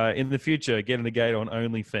 or in the future, Get in the Gate on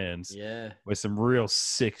OnlyFans, Yeah. where some real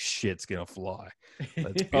sick shit's going to fly.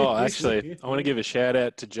 Oh, actually, I want to give a shout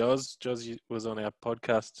out to Joz. Joz was on our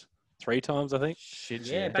podcast 3 times, I think. Shit,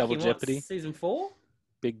 Yeah, back Double in what, Jeopardy. season 4?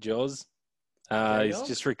 Big Joz. Yeah, He's Joz.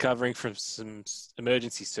 just recovering from some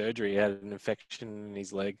emergency surgery. He had an infection in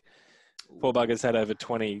his leg. Poor bugger's had over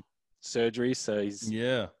 20 surgeries, so he's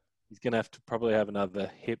Yeah. going to have to probably have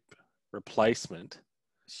another hip replacement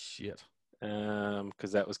Shit.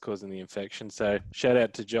 because that was causing the infection. So shout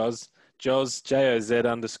out to Joz. Joz,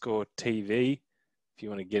 JOZ_TV. If you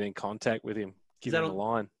want to get in contact with him, give that him a on-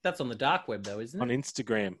 line. That's on the dark web, though, isn't On it?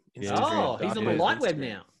 Instagram. Yeah. Oh, he's dark on the web, light web Instagram.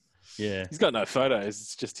 now. Yeah. He's got no photos.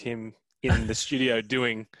 It's just him in the studio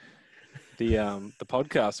doing the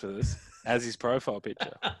podcast with us as his profile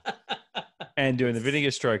picture. And doing the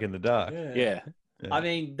vinegar stroke in the dark. Yeah, I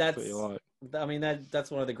mean, that's that's what you like. I mean, that's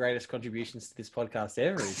one of the greatest contributions to this podcast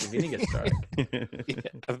ever is the vinegar stroke. Yeah,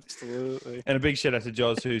 absolutely. And a big shout out to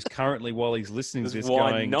Joz, who's currently, while he's listening to this, Why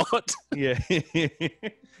going, not? yeah,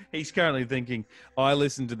 he's currently thinking, I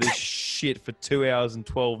listened to this shit for 2 hours and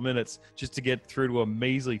 12 minutes just to get through to a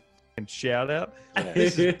measly fucking shout out. Yeah.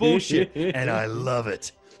 This is bullshit, and I love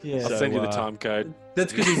it. Yeah. I'll So, send you the time code.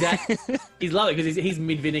 That's because he's loving it because he's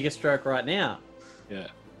mid vinegar stroke right now. Yeah.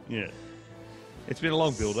 Yeah. It's been a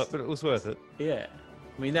long build up, but it was worth it. Yeah.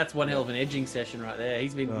 I mean, that's one hell of an edging session right there.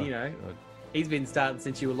 He's been, Oh, you know, God. he's been starting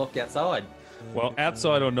since you were locked outside. Well,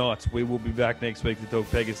 outside or not, we will be back next week to talk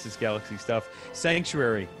Pegasus Galaxy stuff.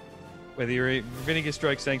 Sanctuary. Whether you're a Vinegar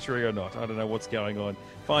Stroke Sanctuary or not, I don't know what's going on.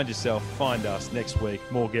 Find yourself, find us next week.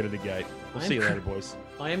 More Get It a Gate. We'll see you later, boys.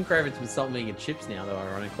 I am craving some salt, vegan chips now, though,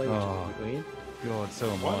 ironically, which Oh. is a bit weird. God, so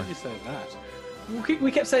am Why I. did you say that?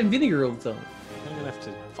 We kept saying vinegar all the time. I'm going to have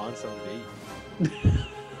to find something to eat.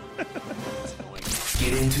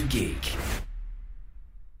 Get into geek.